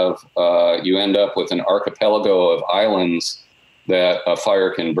end up with an archipelago of islands that a fire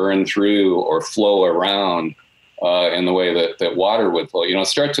can burn through or flow around in the way that water would flow.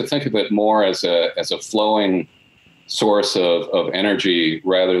 Start to think of it more as a flowing source of energy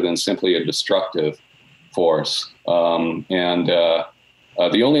rather than simply a destructive force. The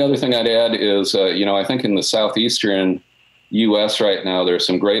only other thing I'd add is, I think in the southeastern U.S. right now, there are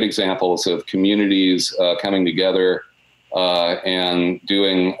some great examples of communities coming together and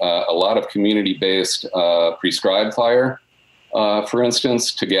doing a lot of community-based prescribed fire, for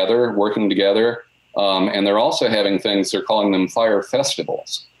instance, together, working together. And they're also having things, they're calling them fire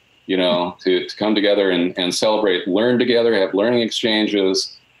festivals, to come together and celebrate, learn together, have learning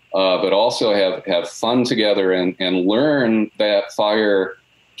exchanges, but also have fun together and learn that fire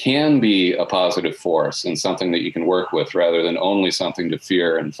can be a positive force and something that you can work with rather than only something to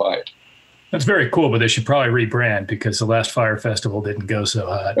fear and fight. That's very cool, but they should probably rebrand because the last fire festival didn't go so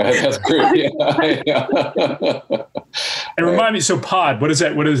hot. That's true. Yeah. And remind me, so POD, what is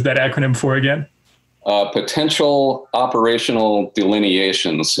that acronym for again? Potential operational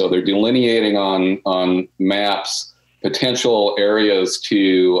delineations. So they're delineating on maps potential areas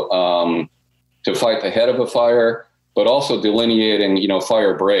to fight the head of a fire, but also delineating,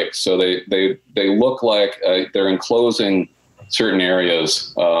 fire breaks. So they look like they're enclosing certain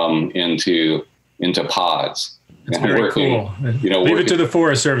areas into pods. It's very cool. Leave it to the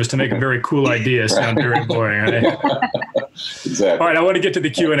Forest Service to make a very cool idea sound very boring, right? Exactly. All right, I want to get to the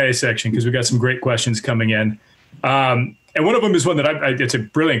Q&A section because we've got some great questions coming in. And one of them is one that it's a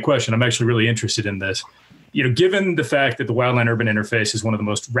brilliant question. I'm actually really interested in this. Given the fact that the wildland-urban interface is one of the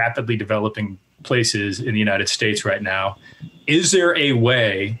most rapidly developing places in the United States right now, is there a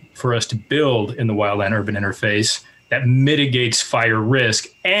way for us to build in the wildland-urban interface that mitigates fire risk?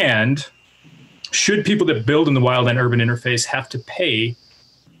 And should people that build in the wildland-urban interface have to pay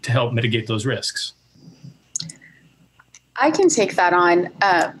to help mitigate those risks? I can take that on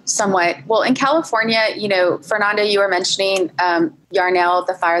somewhat. Well, in California, Fernanda, you were mentioning Yarnell,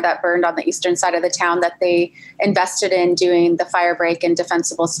 the fire that burned on the eastern side of the town, that they invested in doing the fire break and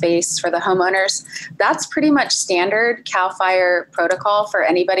defensible space for the homeowners. That's pretty much standard CAL FIRE protocol for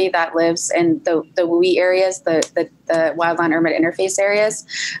anybody that lives in the WUI areas, the wildland urban interface areas.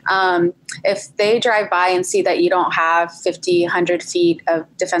 If they drive by and see that you don't have 50, 100 feet of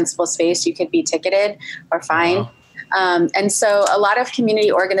defensible space, you could be ticketed or fined. Wow. And so a lot of community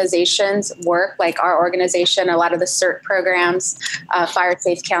organizations work, like our organization, a lot of the CERT programs, fire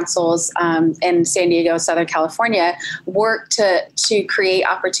safe councils in San Diego, Southern California, work to create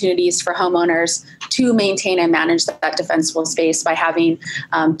opportunities for homeowners to maintain and manage that defensible space by having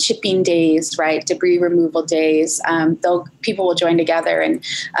chipping days, right, debris removal days. People will join together and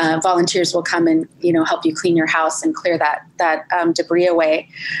volunteers will come and help you clean your house and clear that debris away.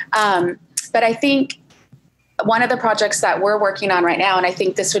 But I think one of the projects that we're working on right now, and I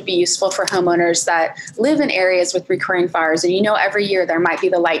think this would be useful for homeowners that live in areas with recurring fires, and every year there might be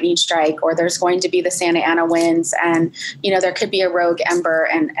the lightning strike or there's going to be the Santa Ana winds, and there could be a rogue ember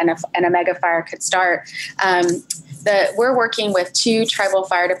and a mega fire could start. We're working with 2 tribal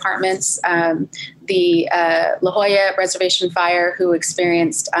fire departments, the La Jolla Reservation Fire, who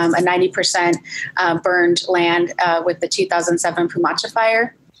experienced a 90% burned land with the 2007 Pumacha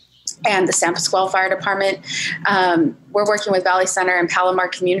fire, and the San Pasqual Fire Department. We're working with Valley Center and Palomar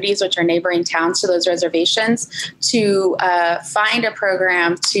communities, which are neighboring towns to those reservations, to find a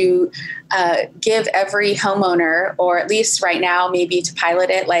program to give every homeowner, or at least right now, maybe to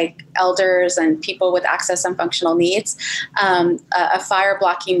pilot it, like elders and people with access and functional needs, a fire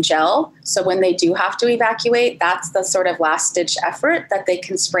blocking gel. So when they do have to evacuate, that's the sort of last ditch effort that they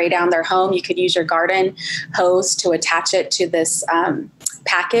can spray down their home. You could use your garden hose to attach it to this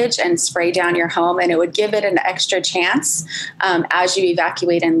package and spray down your home, and it would give it an extra chance as you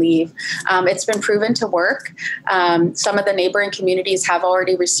evacuate and leave. It's been proven to work. Some of the neighboring communities have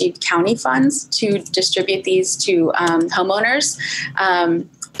already received county funds to distribute these to homeowners.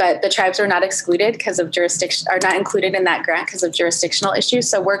 But the tribes are not excluded because of jurisdiction, are not included in that grant because of jurisdictional issues.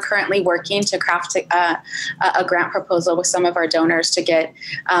 So we're currently working to craft a grant proposal with some of our donors to get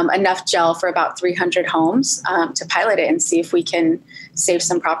enough gel for about 300 homes to pilot it and see if we can save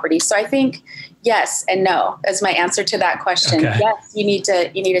some property. So I think yes and no is my answer to that question. Okay. Yes, you need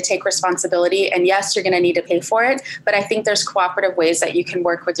to take responsibility, and yes, you're going to need to pay for it. But I think there's cooperative ways that you can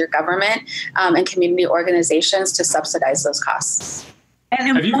work with your government and community organizations to subsidize those costs.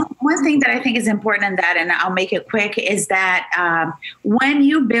 And one thing that I think is important in that, and I'll make it quick, is that when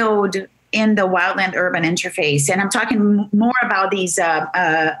you build in the wildland urban interface, and I'm talking more about these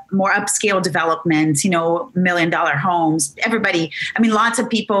more upscale developments, $1 million homes. Everybody, lots of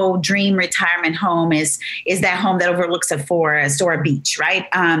people dream retirement home is that home that overlooks a forest or a beach, right?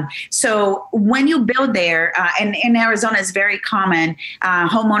 So when you build there, and in Arizona is very common,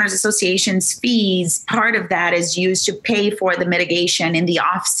 homeowners associations fees, part of that is used to pay for the mitigation in the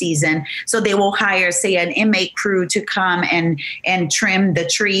off season. So they will hire, say, an inmate crew to come and trim the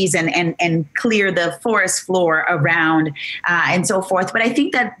trees and and clear the forest floor around and so forth. But I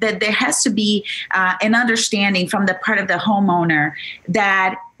think that there has to be an understanding from the part of the homeowner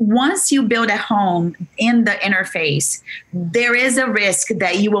that once you build a home in the interface, there is a risk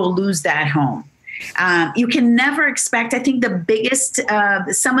that you will lose that home. You can never expect, I think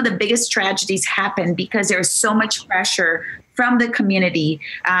some of the biggest tragedies happen because there's so much pressure from the community.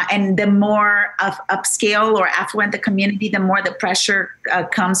 And the more upscale or affluent the community, the more the pressure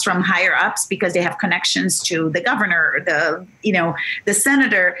comes from higher ups because they have connections to the governor, the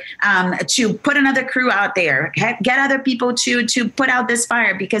senator, to put another crew out there, get other people to put out this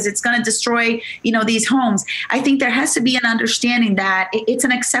fire because it's going to destroy, these homes. I think there has to be an understanding that it's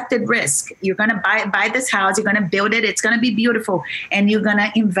an accepted risk. You're going to buy this house, you're going to build it, it's going to be beautiful, and you're going to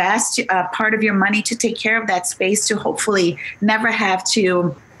invest part of your money to take care of that space to hopefully never have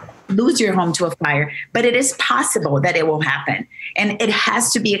to lose your home to a fire. But it is possible that it will happen. And it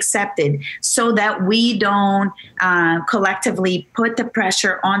has to be accepted so that we don't collectively put the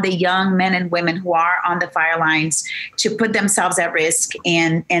pressure on the young men and women who are on the fire lines to put themselves at risk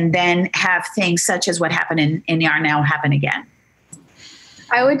and then have things such as what happened in Yarnell happen again.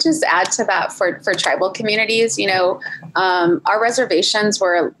 I would just add to that for tribal communities, our reservations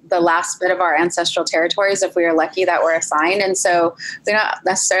were the last bit of our ancestral territories if we were lucky that we're assigned. And so we don't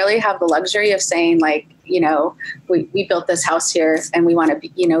necessarily have the luxury of saying we built this house here and we want to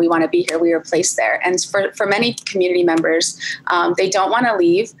be, we want to be here. We were placed there. And for many community members, they don't want to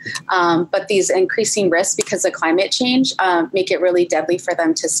leave, but these increasing risks because of climate change make it really deadly for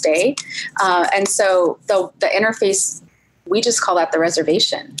them to stay. And so the interface, we just call that the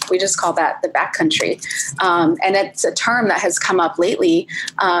reservation. We just call that the backcountry. And it's a term that has come up lately.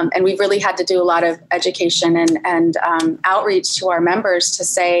 And we've really had to do a lot of education and outreach to our members to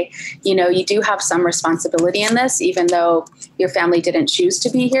say, you do have some responsibility in this, even though your family didn't choose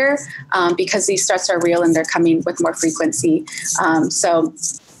to be here, because these threats are real and they're coming with more frequency. So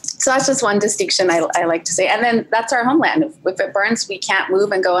that's just one distinction I like to say. And then that's our homeland. If it burns, we can't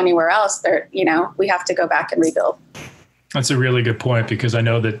move and go anywhere else. We have to go back and rebuild. That's a really good point, because I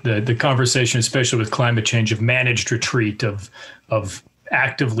know that the conversation, especially with climate change, of managed retreat, of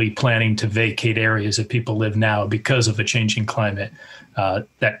actively planning to vacate areas that people live now because of a changing climate,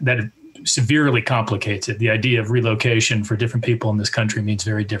 that severely complicates it. The idea of relocation for different people in this country means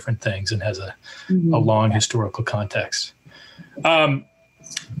very different things and has a long historical context.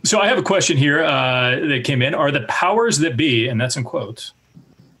 So I have a question here that came in. Are the powers that be, and that's in quotes,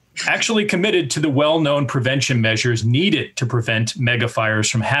 actually committed to the well-known prevention measures needed to prevent megafires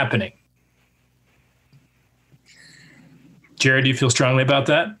from happening? Jared, do you feel strongly about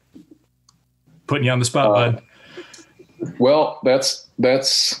that? Putting you on the spot, bud. Well, that's.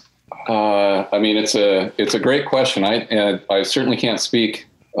 It's a great question. I certainly can't speak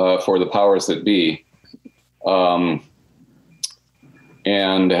for the powers that be,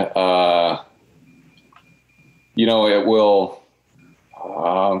 it will.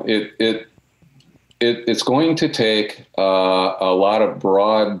 It's going to take a lot of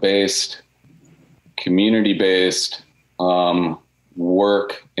broad-based, community-based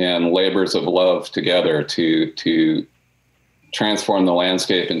work and labors of love together to transform the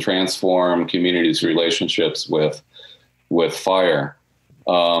landscape and transform communities' relationships with fire.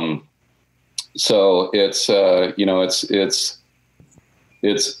 So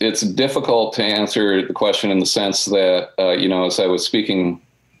it's difficult to answer the question in the sense that, as I was speaking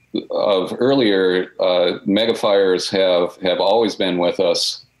of earlier, megafires have always been with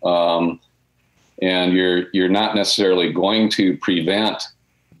us. And you're not necessarily going to prevent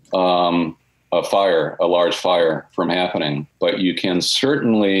a large fire from happening, but you can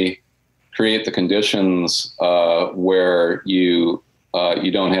certainly create the conditions where you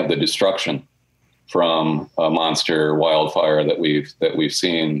don't have the destruction from a monster wildfire that we've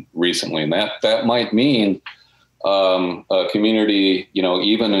seen recently. And that might mean a community,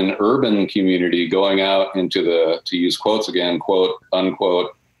 even an urban community, going out into to use quotes again, quote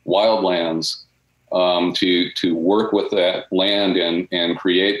unquote, wildlands, to work with that land and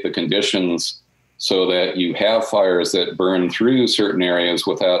create the conditions so that you have fires that burn through certain areas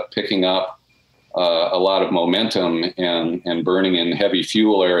without picking up a lot of momentum and burning in heavy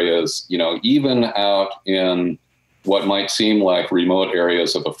fuel areas, even out in what might seem like remote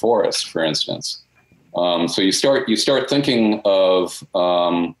areas of a forest, for instance. So you start thinking of,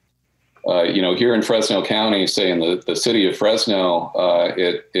 here in Fresno County, say in the city of Fresno,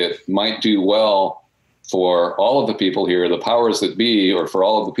 it might do well for all of the people here, the powers that be, or for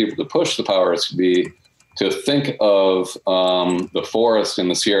all of the people to push the powers to be, to think of the forest in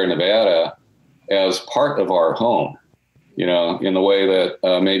the Sierra Nevada as part of our home. in the way that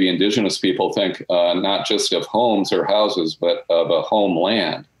maybe indigenous people think, not just of homes or houses, but of a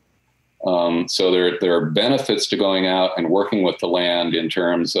homeland. So there are benefits to going out and working with the land in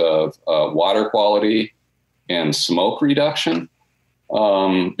terms of water quality and smoke reduction,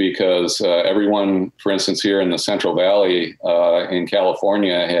 because everyone, for instance, here in the Central Valley in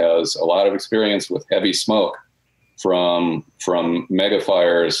California has a lot of experience with heavy smoke from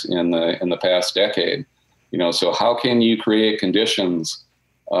megafires in the past decade. So how can you create conditions,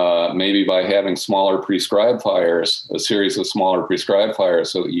 maybe by having smaller prescribed fires, a series of smaller prescribed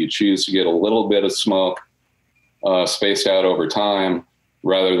fires, so that you choose to get a little bit of smoke spaced out over time,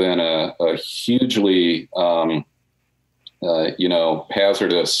 rather than a hugely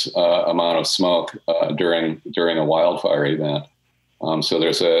hazardous amount of smoke during a wildfire event. So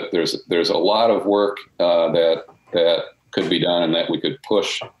there's a lot of work that could be done, and that we could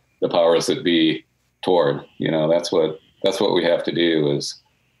push the powers that be toward. That's what we have to do is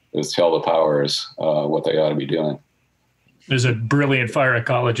tell the powers what they ought to be doing. There's a brilliant fire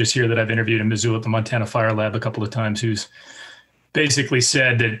ecologist here that I've interviewed in Missoula at the Montana Fire Lab a couple of times, who's basically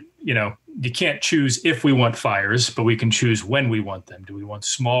said that, you can't choose if we want fires, but we can choose when we want them. Do we want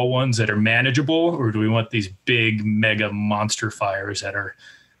small ones that are manageable, or do we want these big mega monster fires that are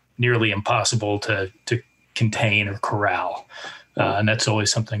nearly impossible to contain or corral? And that's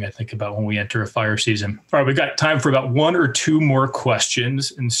always something I think about when we enter a fire season. All right, we've got time for about one or two more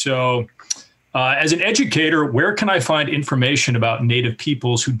questions. And so as an educator, where can I find information about Native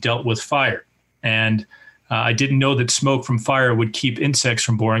peoples who dealt with fire? And I didn't know that smoke from fire would keep insects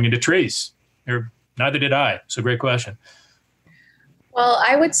from boring into trees. Or neither did I. So great question. Well,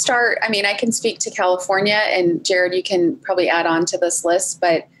 I would start, I can speak to California, and Jared, you can probably add on to this list,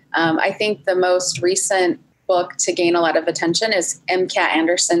 but I think the most recent book to gain a lot of attention is M. Cat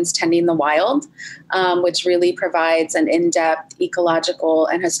Anderson's Tending the Wild, which really provides an in-depth ecological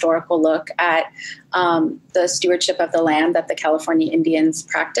and historical look at the stewardship of the land that the California Indians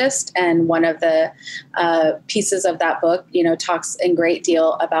practiced. And one of the pieces of that book, talks in great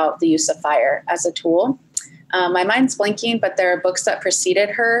deal about the use of fire as a tool. My mind's blanking, but there are books that preceded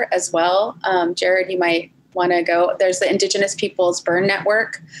her as well. Jared, you might want to go. There's the Indigenous Peoples Burn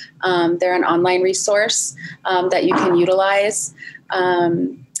Network. They're an online resource that you can utilize.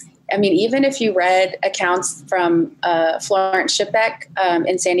 Even if you read accounts from Florence Shipbeck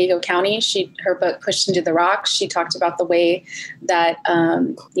in San Diego County, her book Pushed into the Rocks, she talked about the way that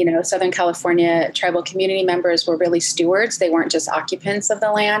Southern California tribal community members were really stewards. They weren't just occupants of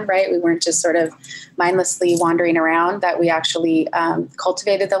the land, right? We weren't just sort of mindlessly wandering around, that we actually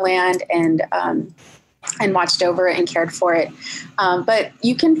cultivated the land and watched over it and cared for it. But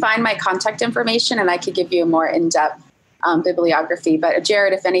you can find my contact information, and I could give you a more in-depth bibliography. But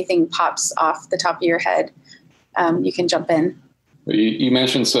Jared, if anything pops off the top of your head, you can jump in. You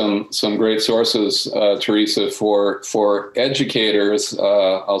mentioned some great sources, Theresa, for educators.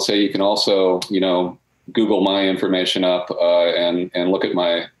 I'll say you can also, Google my information up and look at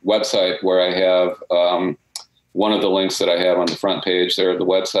my website, where I have one of the links that I have on the front page there. The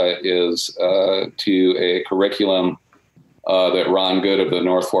website is to a curriculum that Ron Good of the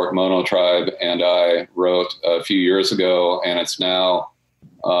North Fork Mono Tribe and I wrote a few years ago, and it's now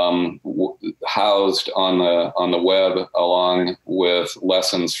housed on the web along with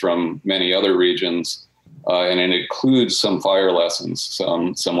lessons from many other regions, and it includes some fire lessons,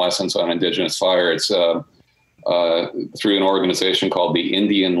 some lessons on Indigenous fire. It's through an organization called the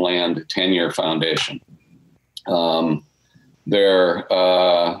Indian Land Tenure Foundation.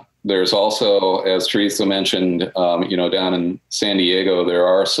 There's also, as Theresa mentioned, down in San Diego, there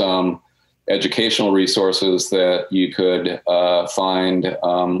are some educational resources that you could find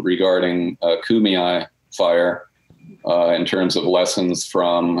regarding Kumeyaay fire in terms of lessons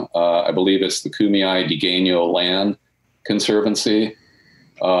from, I believe it's the Kumeyaay-Degeno Land Conservancy.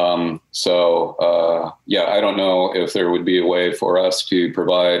 I don't know if there would be a way for us to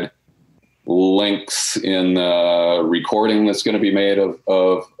provide links in the recording that's going to be made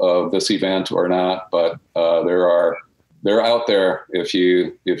of this event or not, but they're out there if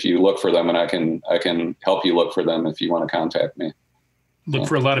you look for them, and I can help you look for them if you want to contact me. Look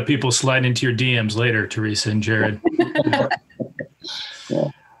for a lot of people sliding into your DMs later, Theresa and Jared. Yeah.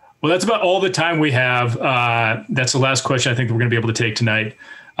 Well, that's about all the time we have. That's the last question I think we're going to be able to take tonight.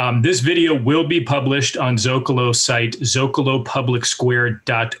 This video will be published on Zócalo's site,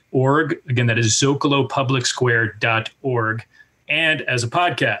 zocalopublicsquare.org. Again, that is zocalopublicsquare.org. And as a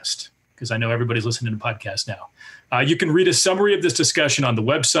podcast, because I know everybody's listening to podcasts now. You can read a summary of this discussion on the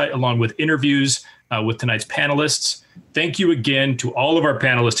website, along with interviews with tonight's panelists. Thank you again to all of our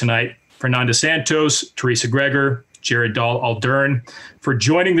panelists tonight: Fernanda Santos, Theresa Gregor, Jared Dahl Aldern, for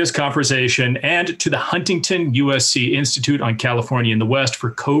joining this conversation, and to the Huntington-USC Institute on California in the West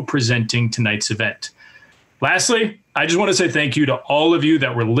for co-presenting tonight's event. Lastly, I just want to say thank you to all of you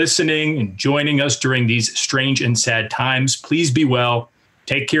that were listening and joining us during these strange and sad times. Please be well,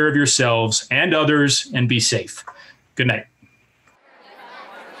 take care of yourselves and others, and be safe. Good night.